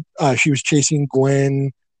she was chasing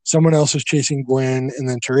Gwen. Someone else was chasing Gwen, and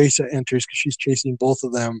then Teresa enters because she's chasing both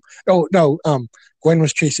of them. Oh no, Gwen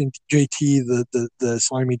was chasing JT, the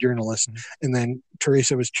slimy journalist, and then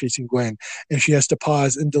Teresa was chasing Gwen, and she has to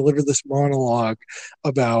pause and deliver this monologue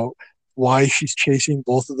about why she's chasing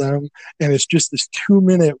both of them, and it's just this 2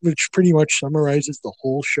 minute, which pretty much summarizes the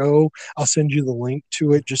whole show. I'll send you the link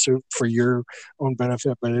to it just so, for your own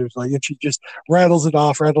benefit. But it was like, and she just rattles it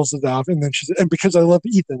off, and then she's, and because I love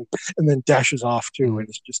Ethan, and then dashes off too, and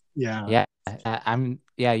it's just, yeah. Yeah,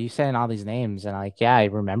 yeah, you saying all these names and like yeah, I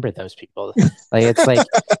remember those people. Like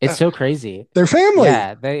it's so crazy. They're family.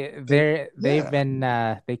 Yeah, They, they've yeah. been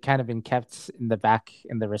they kind of been kept in the back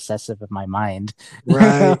in the recessive of my mind.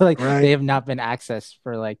 Right, Like right. they have not been accessed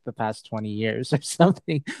for like the past 20 years or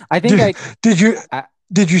something. I think Did, I did you I,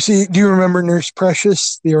 did you see? Do you remember Nurse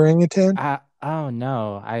Precious, the orangutan? oh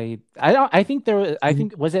no, I don't I think there was I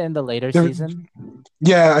think was it in the later There, season?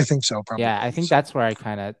 yeah, I think so, Yeah, I probably. think So, that's where I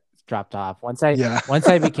kind of dropped off. yeah. Once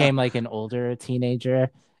I became like an older teenager,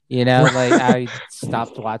 you know, like Right, I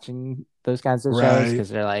stopped watching those kinds of shows right, because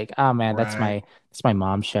they're like, oh man, right. that's my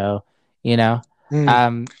mom's show, you know.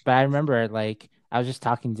 Mm, But I remember like I was just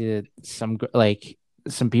talking to like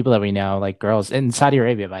some people that we know, like girls in Saudi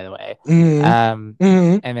Arabia, by the way. mm, Um,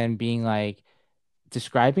 mm, and then being like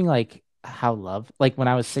describing like how love like when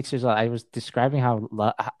I was 6 years old, I was describing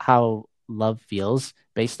how love feels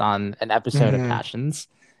based on an episode of mm, Passions,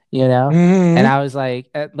 you know? And mm. I was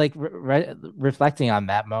like reflecting on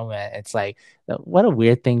that moment, it's like what a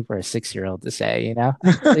weird thing for a 6 year old to say, you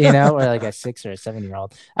know, or like a 6 or a 7 year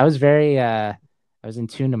old. I was in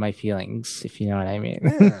tune to my feelings, if you know what I mean.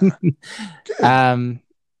 Yeah, good. um,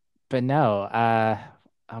 but no,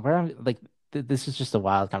 where I'm like this is just a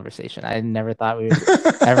wild conversation. I never thought we would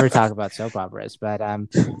ever talk about soap operas, but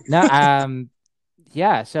no,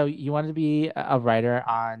 yeah. So you wanted to be a writer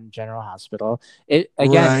on General Hospital.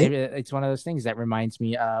 Right. It's one of those things that reminds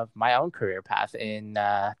me of my own career path in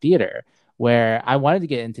theater, where I wanted to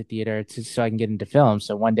get into theater so I can get into film.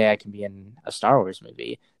 So one day I can be in a Star Wars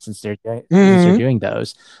movie since they're Mm, doing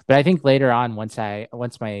those. But I think later on, once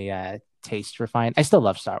my taste refined, I still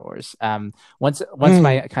love Star Wars. Once mm,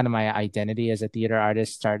 my kind of my identity as a theater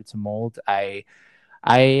artist started to mold,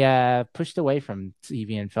 I pushed away from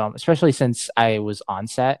TV and film, especially since I was on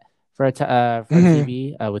set for mm.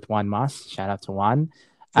 TV with Juan Mas. Shout out to Juan.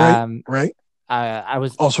 Right, Um, right. I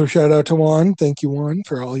was Also, shout out to Juan. Thank you, Juan,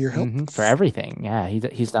 for all your help. for everything. Yeah,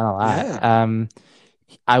 he's done a lot. Yeah.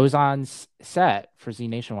 I was on set for Z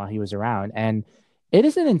Nation while he was around, and it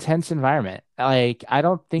is an intense environment. Like I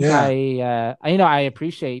don't think Yeah. I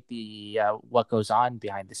appreciate the what goes on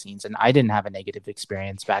behind the scenes, and I didn't have a negative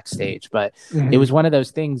experience backstage, but it Hmm. was one of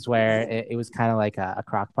those things where it was kind of like a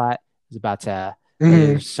crock pot. It was about to Hmm.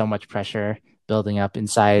 there's so much pressure building up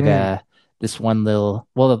inside this one little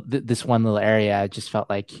area. I just felt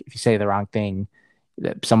like if you say the wrong thing,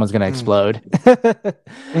 someone's gonna mm, explode.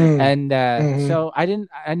 mm, And mm, so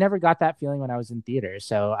I never got that feeling when I was in theater.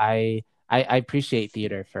 So I appreciate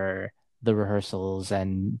theater for the rehearsals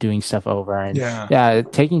and doing stuff over and yeah.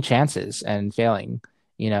 taking chances and failing.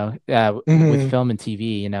 With Mm, film and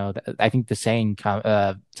TV, I think the saying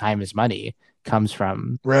 "time is money" comes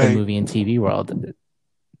from the right. movie and TV world.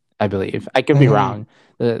 I believe. I could be Mm, wrong.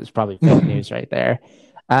 It's probably fake mm, news right there.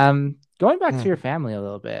 Going back to your family a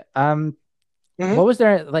little bit. mm. What was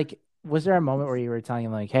there like? Was there a moment where you were telling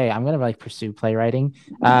them like, "Hey, I'm gonna like pursue playwriting"?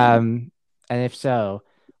 Um, and if so,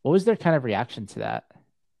 what was their kind of reaction to that?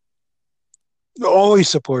 Always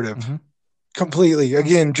supportive, Hmm. completely.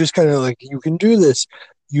 Again, just kind of like, you can do this.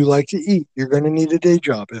 You like to eat. You're going to need a day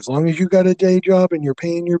job. As long as you got a day job and you're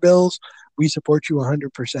paying your bills, we support you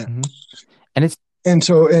 100%. Hmm. And it's And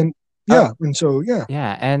so, and oh yeah, and so, yeah.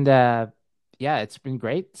 yeah, and yeah, it's been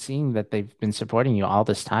great seeing that they've been supporting you all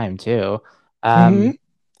this time too. Hmm. Um,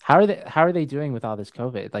 how are they doing with all this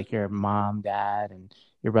COVID? Like your mom, dad, and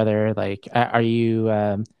your brother, like are you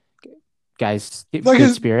guys Like,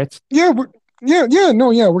 good spirits? yeah, yeah,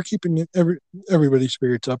 no, yeah, we're keeping everybody's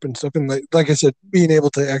spirits up and stuff. And like I said, being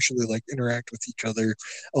able to actually like interact with each other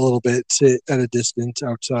a little bit, sit at a distance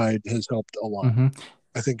outside has helped a lot. Hmm.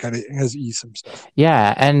 I think kind of has eased some stuff.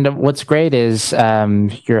 Yeah, and what's great is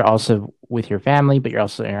you're also with your family, but you're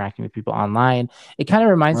also interacting with people online. It kind of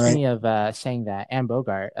reminds Right. me of saying that Anne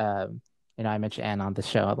Bogart. I mention Anne on the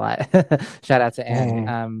show a lot. Shout out to Anne.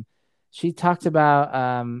 Mm, She talked about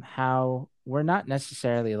how we're not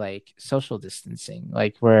necessarily like social distancing,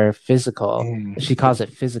 like we're physical. She mm, calls it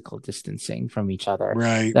physical distancing from each other.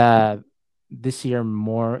 right. Uh, this year,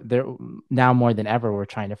 now more than ever, we're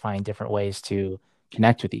trying to find different ways to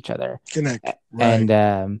connect with each other. Connect. Right.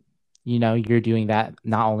 And you're doing that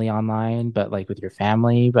not only online but like with your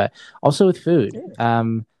family, but also with food.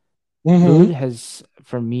 Food Hmm. has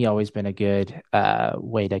for me always been a good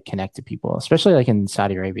way to connect to people, especially like in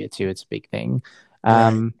Saudi Arabia too. It's a big thing. Right.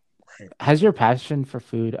 um Right. has your passion for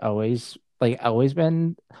food always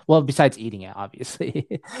been, well, besides eating it obviously,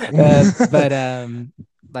 but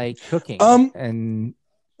like cooking um. and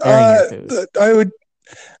sharing your Uh. food? I would.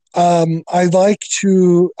 I like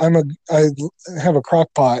to. I have a crock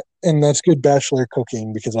pot, and that's good bachelor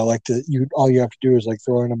cooking because I like to. All you have to do is like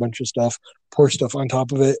throw in a bunch of stuff, pour stuff on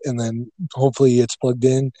top of it, and then hopefully it's plugged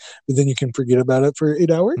in. But then you can forget about it for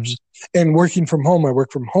 8 hours. Mhm. And working from home, I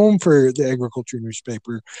work from home for the agriculture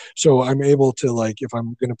newspaper, so I'm able to like, if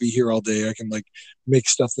I'm going to be here all day, I can like make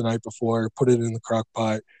stuff the night before, put it in the crock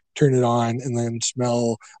pot, turn it on, and then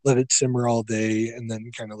let it simmer all day, and then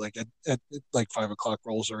kind of like at like 5 o'clock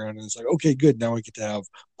rolls around, and it's like, okay, good, now I get to have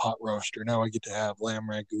pot roast, or now I get to have lamb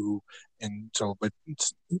ragu, and so, but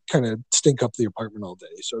it's kind of stink up the apartment all day.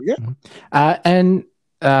 So yeah. Mhm. And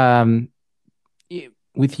um,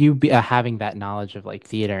 with you having that knowledge of like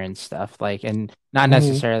theater and stuff, like, and not Mm-hmm.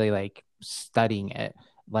 necessarily like studying it,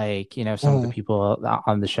 like, some of the Mm-hmm. people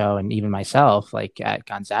on the show and even myself, like at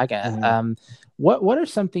Gonzaga, Mm-hmm. what are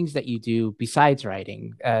some things that you do besides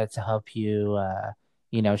writing to help you,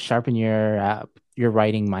 sharpen your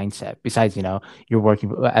writing mindset? Besides, you're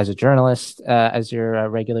working as a journalist as your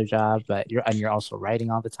regular job, but you're also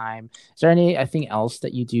writing all the time. Is there anything else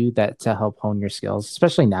that you do that to help hone your skills,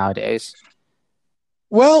 especially nowadays?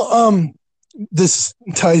 Well, this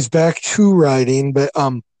ties back to writing, but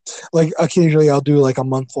like occasionally I'll do like a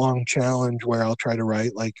month long challenge where I'll try to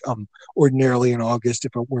write like ordinarily in August,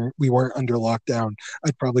 if we weren't under lockdown,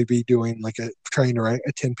 I'd probably be doing like trying to write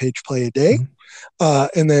a 10-page play a day. Mhm.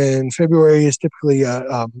 And then February is typically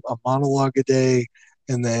a monologue a day,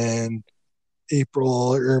 and then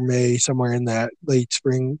April or May, somewhere in that late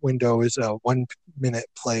spring window, is a 1 minute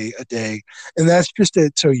play a day. And that's just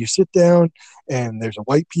it. So you sit down and there's a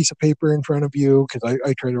white piece of paper in front of you, because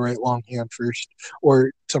I try to write longhand first,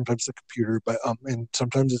 or sometimes the computer. But and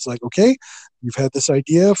sometimes it's like, okay, you've had this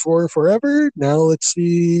idea for forever. Now let's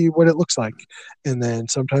see what it looks like. And then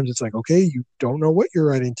sometimes it's like, okay, you don't know what you're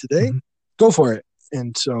writing today. Mhm. Go for it.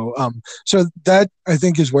 And so that I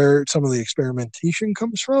think is where some of the experimentation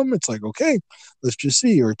comes from. It's like, okay, let's just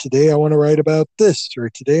see. Or today I want to write about this, or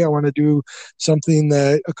today I want to do something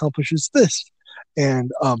that accomplishes this. And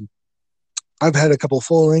I've had a couple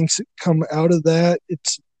full lengths come out of that.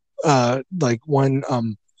 It's like one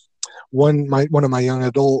of my young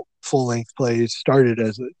adult full length plays started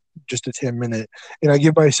as just a 10 minute, and I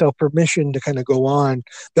give myself permission to kind of go on.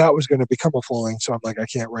 That was going to become a full length, so I'm like, I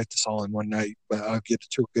can't write this all in one night, but I'll get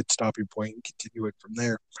to a good stopping point and continue it from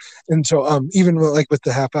there. And so even like with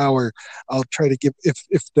the half hour, I'll try to give,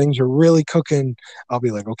 if things are really cooking, I'll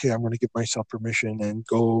be like, okay, I'm going to give myself permission and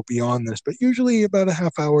go beyond this. But usually about a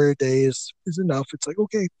half hour a day is enough. It's like,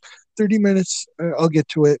 okay, 30 minutes, I'll get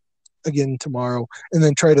to it again tomorrow, and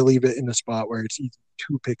then try to leave it in a spot where it's easy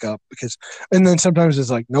to pick up. Because and then sometimes it's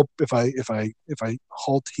like, nope, if I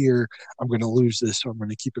halt here, I'm going to lose this, so I'm going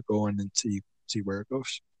to keep it going and see where it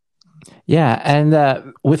goes. Yeah,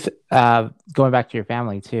 and with going back to your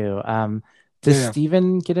family too, does Yeah.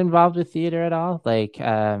 Steven get involved with theater at all? Like,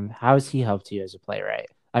 how has he helped you as a playwright?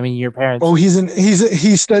 I mean, your Oh, parents.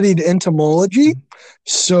 he studied entomology,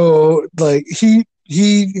 so like he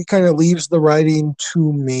kind of leaves the writing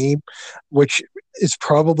to me, which is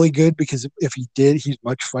probably good, because if he did, he's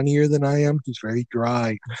much funnier than I am. He's very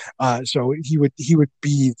dry, so he would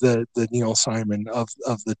be the Neil Simon of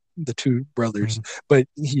the two brothers. Mhm. But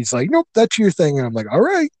he's like, nope, that's your thing, and I'm like, all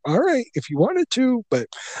right, if you wanted to, but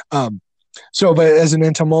um, so, but as an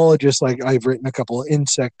entomologist, like I've written a couple of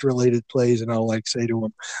insect related plays, and I'll like say to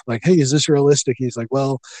him, like, hey, is this realistic? He's like,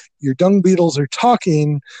 well, your dung beetles are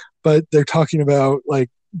talking, but they're talking about like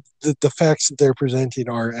the facts that they're presenting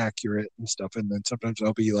are accurate and stuff. And then sometimes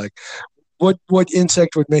I'll be like, what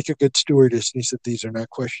insect would make a good stewardess? And he said, these are not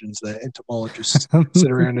questions that entomologists sit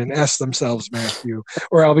around and ask themselves, Matthew.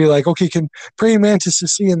 Or I'll be like, okay, can praying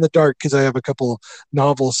mantises see in the dark? Because I have a couple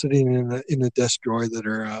novels sitting in a desk drawer that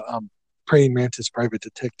are praying mantis private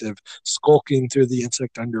detective skulking through the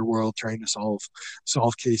insect underworld trying to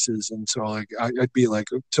solve cases. And so like I'd be like,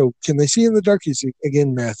 so can they see in the dark? He's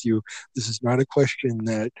again, Matthew, this is not a question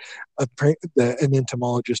that an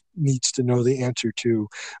entomologist needs to know the answer to.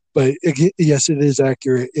 But yes, it is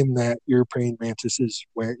accurate in that your praying mantis is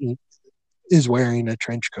wearing a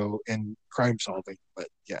trench coat and crime solving. But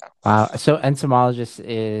yeah, Wow. So entomologist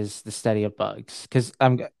is the study of bugs. Because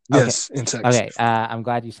okay, yes, insects. okay. I'm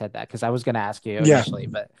glad you said that because I was gonna ask you Yeah, initially,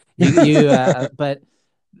 but but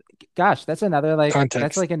gosh, that's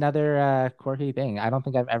context. like another quirky thing. I don't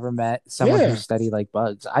think I've ever met someone who Yeah, studied like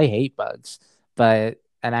bugs. I hate bugs, but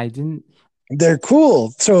and I didn't. they're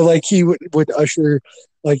cool. So like he would usher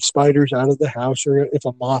like spiders out of the house, or if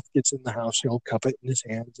a moth gets in the house, he'll cup it in his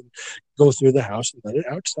hands and go through the house and let it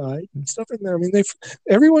outside and stuff in there. I mean,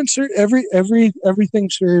 everything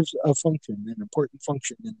serves a function, an important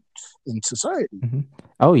function in society. Mhm.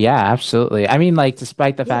 Oh yeah, absolutely. I mean, like,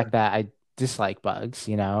 despite the Yeah, fact that I dislike bugs,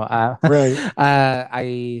 right.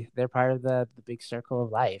 I they're part of the big circle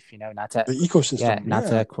of life. Not to, The yeah, ecosystem. not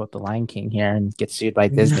Yeah, to quote the Lion King here and get sued by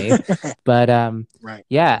Disney, but right.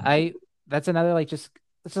 yeah, I that's another like just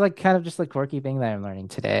it's like kind of just like quirky thing that I'm learning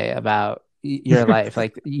today about your life.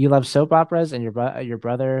 Like, you love soap operas, and your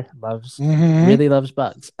brother Mm-hmm. really loves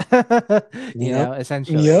bugs. Yep.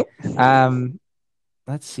 Essentially. Yep. Um,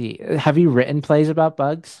 Let's see. Have you written plays about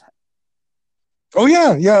bugs? Oh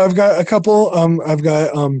yeah, yeah. I've got a couple. I've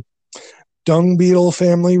got Dung Beetle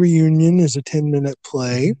Family Reunion is a 10-minute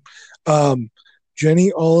play. Mhm. Um,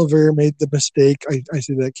 Jenny Oliver made the mistake. I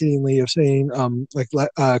say that kiddingly of saying, like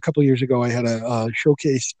a couple of years ago, I had a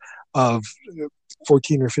showcase of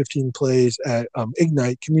 14 or 15 plays at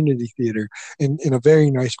Ignite Community Theater. And in a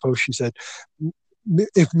very nice post, she said,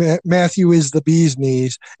 if Matthew is the bee's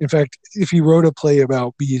knees, in fact, if he wrote a play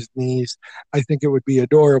about bees knees, I think it would be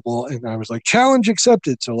adorable. And I was like, challenge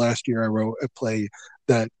accepted. So last year I wrote a play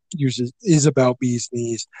that is about bees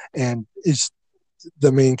knees, and is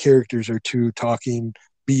the main characters are two talking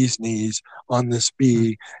bees knees on this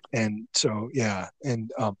bee. And so yeah,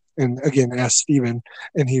 and again asked Stephen,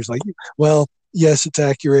 and he was like, well, yes, it's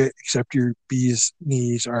accurate, except your bees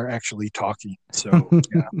knees are actually talking. So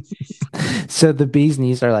yeah, So the bee's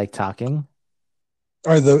knees are like talking.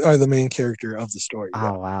 are the main character of the story.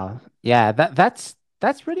 Yeah, Oh wow. Yeah, that's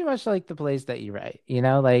pretty much like the plays that you write,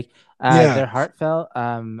 like yeah, they're heartfelt.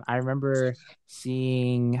 I remember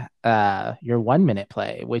seeing your 1 minute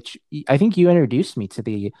play, which I think you introduced me to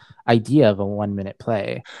the idea of a 1 minute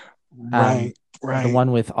play. Um right, the right,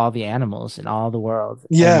 one with all the animals in all the world.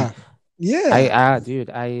 And yeah, yeah, dude,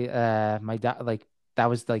 my dog, like, that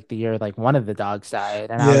was like the year like one of the dogs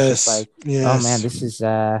died, and I was just yes, like, oh man, yes.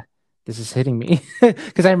 this is hitting me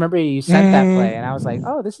because I remember you sent that play, and I was like, Mm,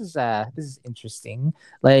 oh, this is interesting.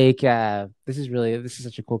 This is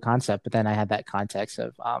such a cool concept. But then I had that context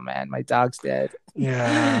of, oh man, my dog's dead.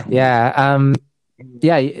 yeah.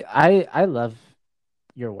 Yeah, yeah, I love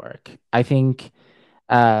your work. I think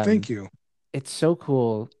um Thank you. it's so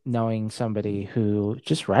cool knowing somebody who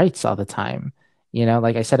just writes all the time.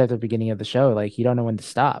 Like I said at the beginning of the show, like you don't know when to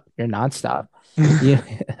stop. You're nonstop. You,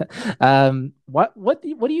 what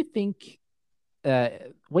do you think? Uh,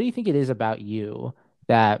 what do you think it is about you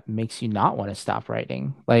that makes you not want to stop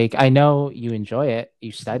writing? Like I know you enjoy it,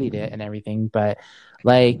 you studied it and everything, but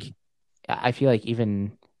like I feel like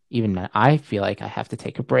even I feel like I have to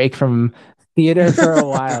take a break from theater for a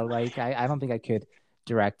while. Like I don't think I could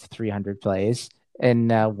direct 300 plays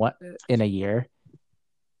in a year.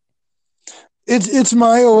 It's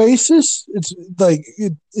my oasis. It's like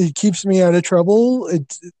it keeps me out of trouble.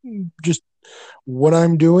 It's just what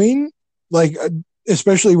I'm doing. Like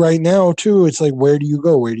especially right now too. It's like where do you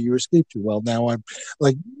go? Where do you escape to? Well, now I'm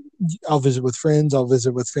like I'll visit with friends. I'll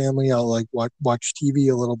visit with family. I'll like watch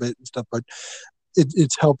TV a little bit and stuff. But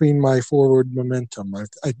it's helping my forward momentum.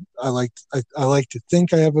 I like to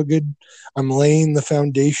think I have a good. I'm laying the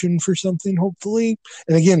foundation for something. Hopefully,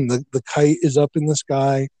 and again, the kite is up in the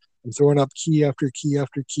sky. I'm throwing up key after key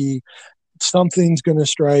after key. Something's going to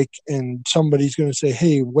strike, and somebody's going to say,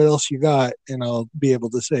 "Hey, what else you got?" And I'll be able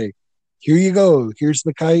to say, "Here you go. Here's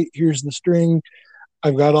the kite. Here's the string.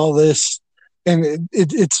 I've got all this." And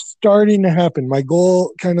it's starting to happen. My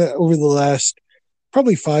goal, kind of over the last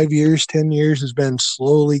probably 5 years, 10 years, has been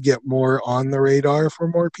slowly get more on the radar for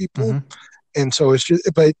more people. Hmm. And so it's just,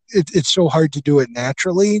 but it's so hard to do it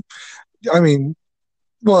naturally. I mean,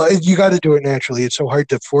 well, you got to do it naturally. It's so hard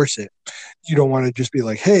to force it. You don't want to just be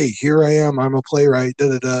like, "Hey, here I am. I'm a playwright." Da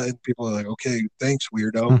da da, and people are like, "Okay, thanks,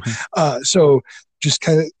 weirdo." So just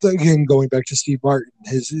kind of again going back to Steve Martin,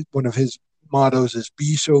 his one of his mottos is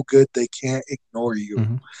 "Be so good they can't ignore you."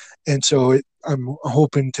 Hmm. And so I'm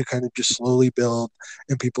hoping to kind of just slowly build,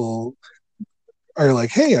 and people are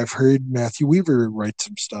like, "Hey, I've heard Matthew Weaver write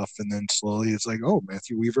some stuff," and then slowly it's like, "Oh,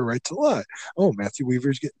 Matthew Weaver writes a lot. Oh, Matthew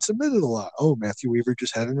Weaver's getting submitted a lot. Oh, Matthew Weaver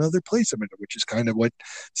just had another play submitted," which is kind of what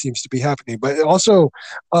seems to be happening. But also,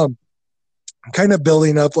 um, kind of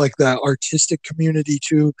building up like that artistic community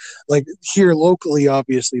too, like here locally,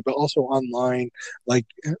 obviously, but also online. Like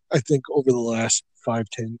I think over the last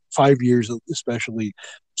 5 years, especially,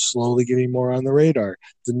 slowly getting more on the radar.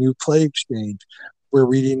 The new play exchange. We're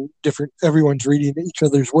reading different. Everyone's reading each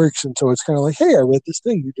other's works, and so it's kind of like, "Hey, I read this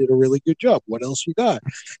thing. You did a really good job. What else you got?"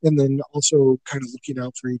 And then also kind of looking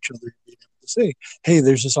out for each other, and being able to say, "Hey,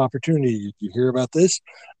 there's this opportunity. Did you hear about this?"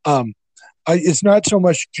 Um, it's not so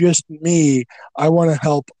much just me. I want to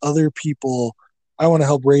help other people. I want to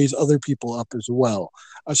help raise other people up as well.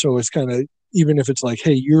 So it's kind of, even if it's like,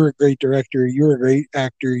 "Hey, you're a great director, you're a great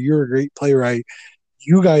actor, you're a great playwright.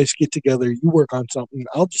 You guys get together, you work on something.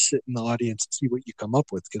 I'll just sit in the audience and see what you come up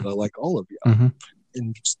with because I like all of you." Hmm.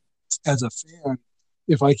 And just as a fan,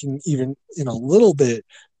 if I can even in a little bit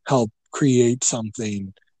help create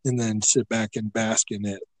something and then sit back and bask in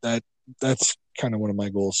it, that's kind of one of my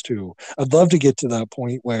goals too. I'd love to get to that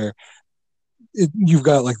point where you've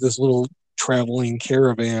got like this little traveling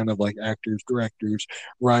caravan of like actors, directors,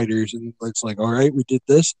 writers, and it's like, "All right, we did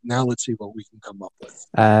this. Now let's see what we can come up with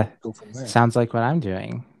and Uh, go from there." Sounds like what I'm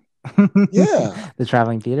doing. Yeah, The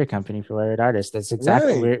traveling theater company for Wayward Artists. That's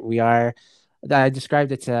exactly right. we are. I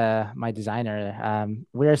described it to my designer.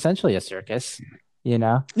 We're essentially a circus, you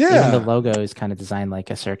know. Even the Yeah, logo is kind of designed like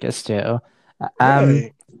a circus too. Um,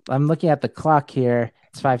 right. I'm looking at the clock here.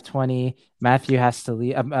 It's 5:20. Matthew has to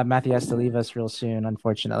leave. Matthew has to leave us real soon,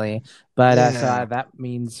 unfortunately. But Yeah. that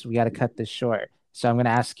means we got to cut this short. So I'm going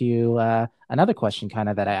to ask you another question, kind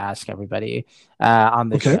of that I ask everybody on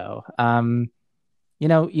this Okay. show.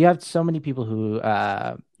 You have so many people who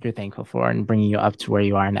you're thankful for and bringing you up to where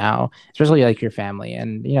you are now, especially like your family.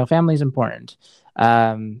 And family is important.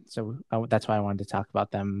 So that's why I wanted to talk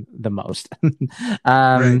about them the most. Right.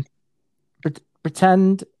 um,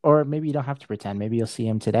 Pretend, or maybe you don't have to pretend. Maybe you'll see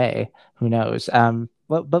him today. Who knows?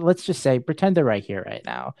 But let's just say pretend they're right here, right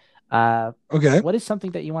now. Uh, Okay. what is something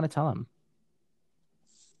that you want to tell them?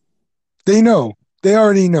 They know. They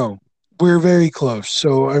already know. We're very close.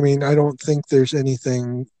 So, I mean, I don't think there's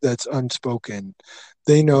anything that's unspoken.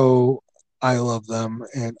 They know I love them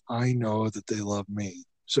and I know that they love me.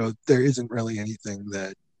 So there isn't really anything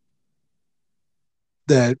that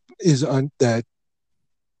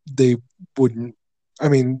they wouldn't. I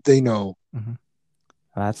mean, they know. Mhm.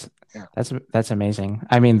 That's Yeah. that's amazing.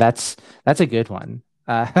 I mean, that's a good one.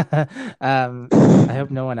 Um, I hope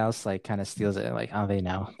no one else like kind of steals it. Like, oh, they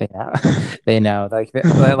know, they know.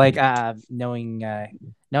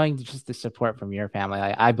 Knowing just the support from your family.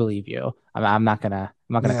 I believe you. I'm not gonna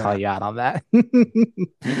not gonna call Yeah. you out on that.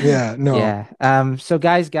 Yeah. No. Yeah. So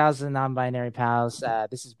guys, gals, and non-binary pals,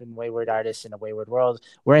 this has been Wayward Artists in a Wayward World.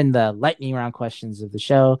 We're in the lightning round questions of the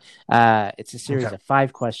show. It's a Okay. series of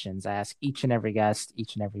 5 questions I ask each and every guest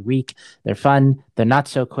each and every week. They're fun, they're not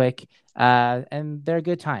so quick, and they're a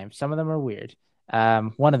good time. Some of them are weird.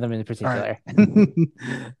 One of them in All right.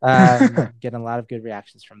 particular. Getting a lot of good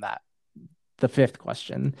reactions from that. The fifth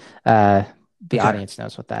question. The Okay. audience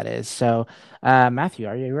knows what that is. So, Matthew,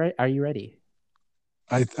 are you ready? Are you ready?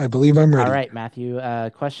 I believe I'm All ready. right, Matthew.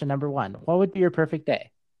 Question number 1. What would be your perfect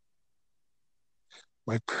day?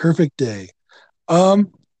 My perfect day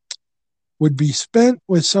would be spent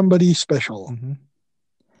with somebody special, Hmm.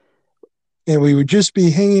 and we would just be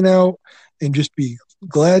hanging out and just be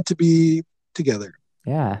glad to be together.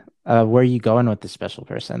 Yeah. Where are you going with this special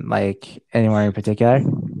person? Like anywhere in particular?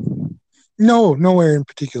 No, nowhere in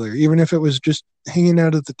particular. Even if it was just hanging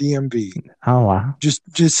out at the DMV, Oh, wow. just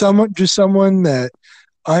someone that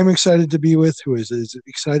I'm excited to be with, who is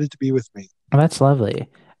excited to be with me. Well, that's lovely.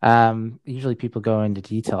 Usually people go into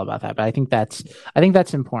detail about that, but I think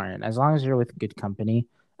that's important. As long as you're with good company,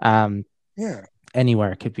 um, Yeah.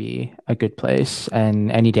 anywhere could be a good place,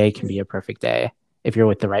 and any day can be a perfect day if you're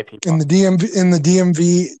with the right And people. the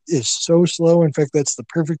DMV is so slow. In fact, that's the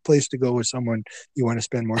perfect place to go with someone you want to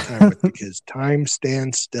spend more time with, because time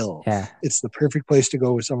stands still. Yeah. It's the perfect place to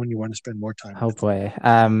go with someone you want to spend more time Oh with. boy.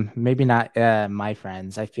 Maybe not my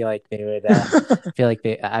friends. I feel like they would feel like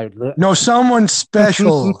they I would No, someone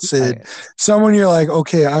special, Sid. I, Someone you're like,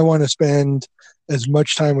 okay, I want to spend as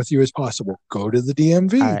much time with you as possible. Go to the all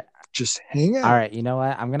DMV. right. Just hang All out. right, you know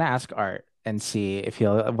what? I'm gonna ask Art and see if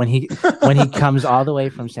he'll when he comes all the way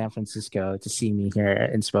from San Francisco to see me here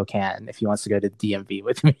in Spokane, if he wants to go to the DMV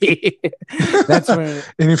with me. That's where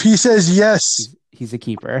And if he says yes, he's a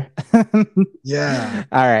keeper. yeah.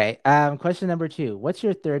 All right. Question number 2. What's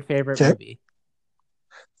your third favorite Okay. movie?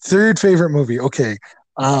 Third favorite movie. Okay.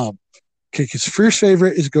 Um, okay, his first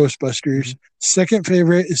favorite is Ghostbusters. Mhm. Second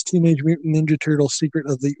favorite is Teenage Mutant Ninja Turtles Secret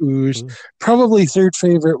of the Ooze. Ooh. Probably third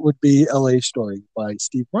favorite would be LA Story by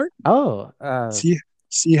Steve Martin. Oh, See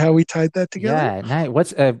see how we tied that together? yeah, nice.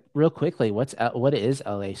 What's real quickly, what is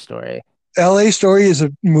LA Story? LA Story is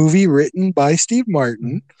a movie written by Steve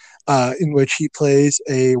Martin, Mhm. in which he plays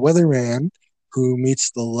a weatherman who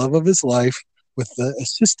meets the love of his life with the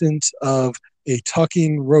assistance of a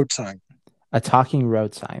talking road sign. A talking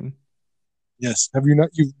road sign. Yes.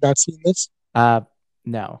 You've not seen this? Uh,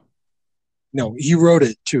 no. No, he wrote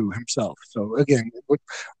it too himself. So again,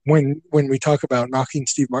 when we talk about knocking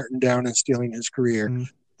Steve Martin down and stealing his career, Mhm.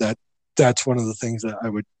 that that's one of the things that I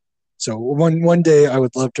would. So one day I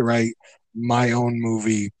would love to write my own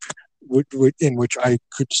movie, in which I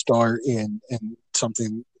could star in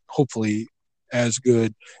something hopefully as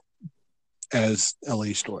good as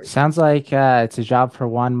L.A. Story. Sounds like it's a job for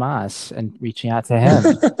Juan Mas and reaching out to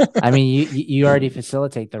him. I mean, you already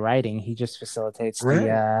facilitate the writing. He just facilitates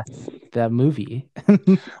Right, the movie.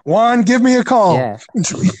 Juan, give me a call. Yeah,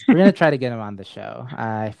 we're gonna try to get him on the show.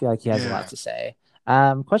 I feel like he has a lot Yeah, to say.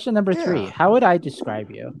 Question number 3. yeah. How would I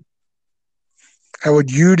describe you? How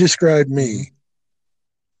would you describe Hmm. me?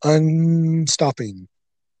 Unstopping.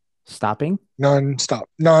 Stopping? Non-stop,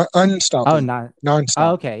 non Oh, unstopping, not. Oh,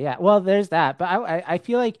 non-stop. okay, yeah. Well, there's that. But I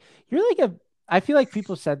feel like you're like a. I feel like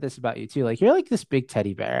people said this about you too. Like you're like this big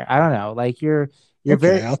teddy bear. I don't know. Like you're Okay,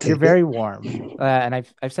 very I'll you're take it. very warm. And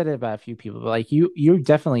I've said it about a few people, but like you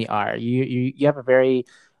definitely are. You have a very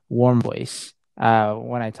warm voice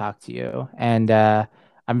when I talk to you, and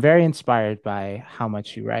I'm very inspired by how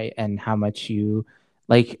much you write and how much you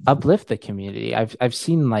like uplift the community. I've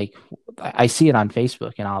seen like I see it on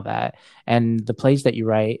Facebook and all that, and the plays that you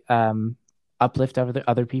write uplift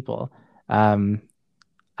other people. Um,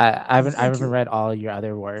 I haven't Thank you. read all your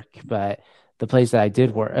other work, but the plays that I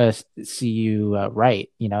did see you write,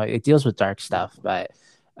 it deals with dark stuff, but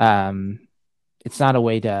um, it's not a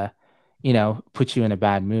way to, put you in a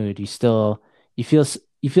bad mood. You feel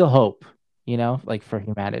you feel hope, like for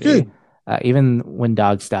humanity. Good. Even when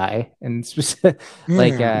dogs die, and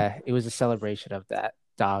like Yeah. it was a celebration of that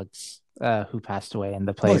dog's who passed away in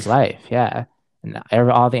the play's Life. life. Yeah, and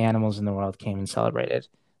all the animals in the world came and celebrated,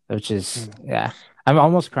 which is Mm. yeah. I'm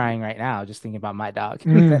almost crying right now just thinking about my dog.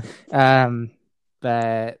 Mm. um,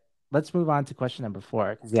 but let's move on to question number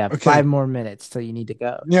 4 because we have Okay. 5 more minutes till you need to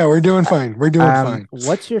go. Yeah, we're doing fine. We're doing fine.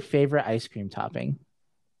 What's your favorite ice cream topping?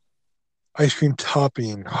 Ice cream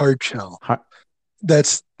topping, hard shell. Har-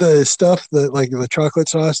 That's the stuff that, like, the chocolate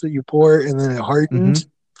sauce that you pour and then it mm-hmm. hardens,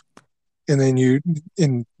 and then you,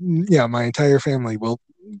 and yeah, my entire family will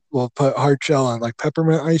will put hard shell on like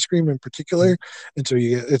peppermint ice cream in particular, and so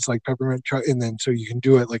you get it's like peppermint, and then so you can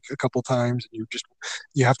do it like a couple times, and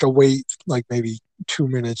you have to wait like maybe 2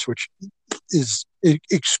 minutes, which is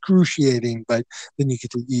excruciating, but then you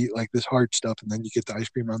get to eat like this hard stuff, and then you get the ice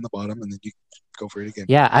cream on the bottom, and then you go for it again.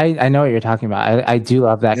 Yeah, I know what you're talking about. I do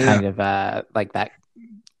love that Yeah, kind of like that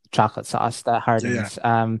chocolate sauce that yeah, hardens.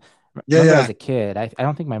 yeah, Remember as yeah, a kid, I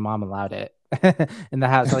don't think my mom allowed it in the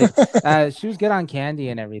house. Like, she was good on candy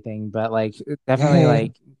and everything, but like definitely hmm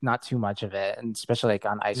like not too much of it, and especially like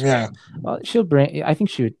on ice yeah. cream. Well, she'll bring. I think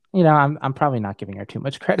she would. I'm probably not giving her too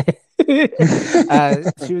much credit.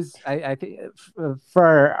 She was. I think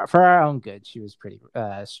for our own good, she was pretty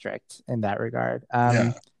strict in that regard.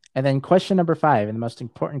 Yeah. And then question number 5, and the most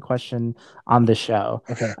important question on the show: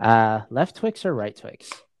 Okay. left Twix or right Twix?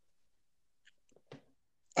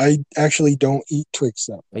 I actually don't eat Twix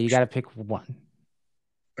that But you much. got to pick one.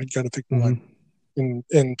 I gotta pick one. Hmm.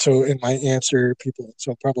 And so in my answer, people,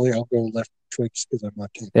 so probably I'll go left Twix because I'm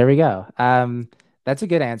left-handed. There we go. That's a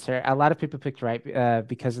good answer. A lot of people picked right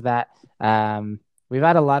because of that. We've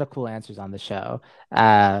had a lot of cool answers on the show.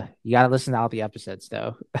 You got to listen to all the episodes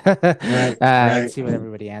though, Right, and right. see what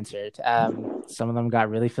everybody answered. Some of them got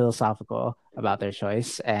really philosophical about their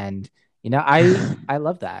choice, and I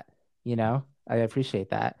love that. I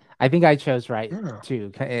appreciate that. I think I chose right Yeah.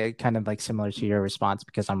 too, kind of like similar to your response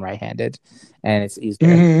because I'm right-handed, and it's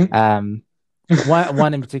easier. Hmm.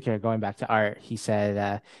 One in particular, going back to Art, he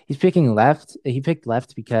said he's picking left. He picked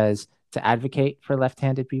left because to advocate for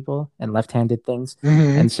left-handed people and left-handed things,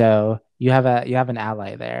 Hmm. and so you have an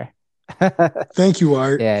ally there. Thank you,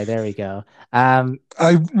 Art. Yeah, there we go. Um,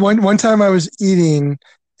 I one time I was eating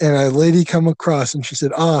and a lady come across and she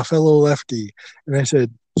said, "Ah, fellow lefty," and I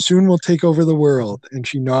said, "Soon we'll take over the world." And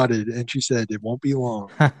she nodded and she said, "It won't be long."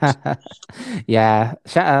 yeah,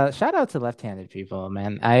 shout out to left-handed people,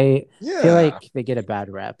 man. I feel Yeah, like they get a bad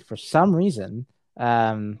rep for some reason,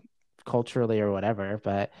 um, culturally or whatever,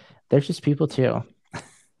 but they're just people too.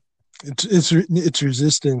 it's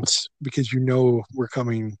resistance because we're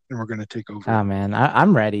coming and we're going to take Oh over. man,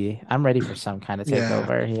 I'm ready. I'm ready for some kind of Yeah.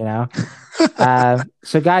 takeover.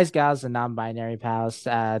 So guys, gals, and non-binary pals,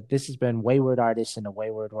 this has been Wayward Artists in a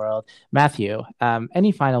Wayward World. Matthew,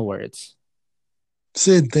 any final words?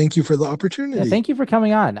 Sid, thank you for the Yeah, opportunity. thank you for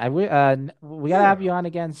coming on. We gotta have Yeah. you on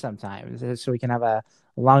again sometime so we can have a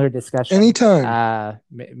longer discussion. Anytime.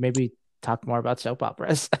 Maybe talk more about soap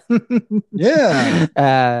operas.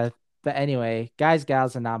 Yeah. But anyway, guys,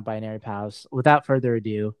 gals, and non-binary pals, without further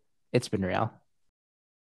ado, it's been real.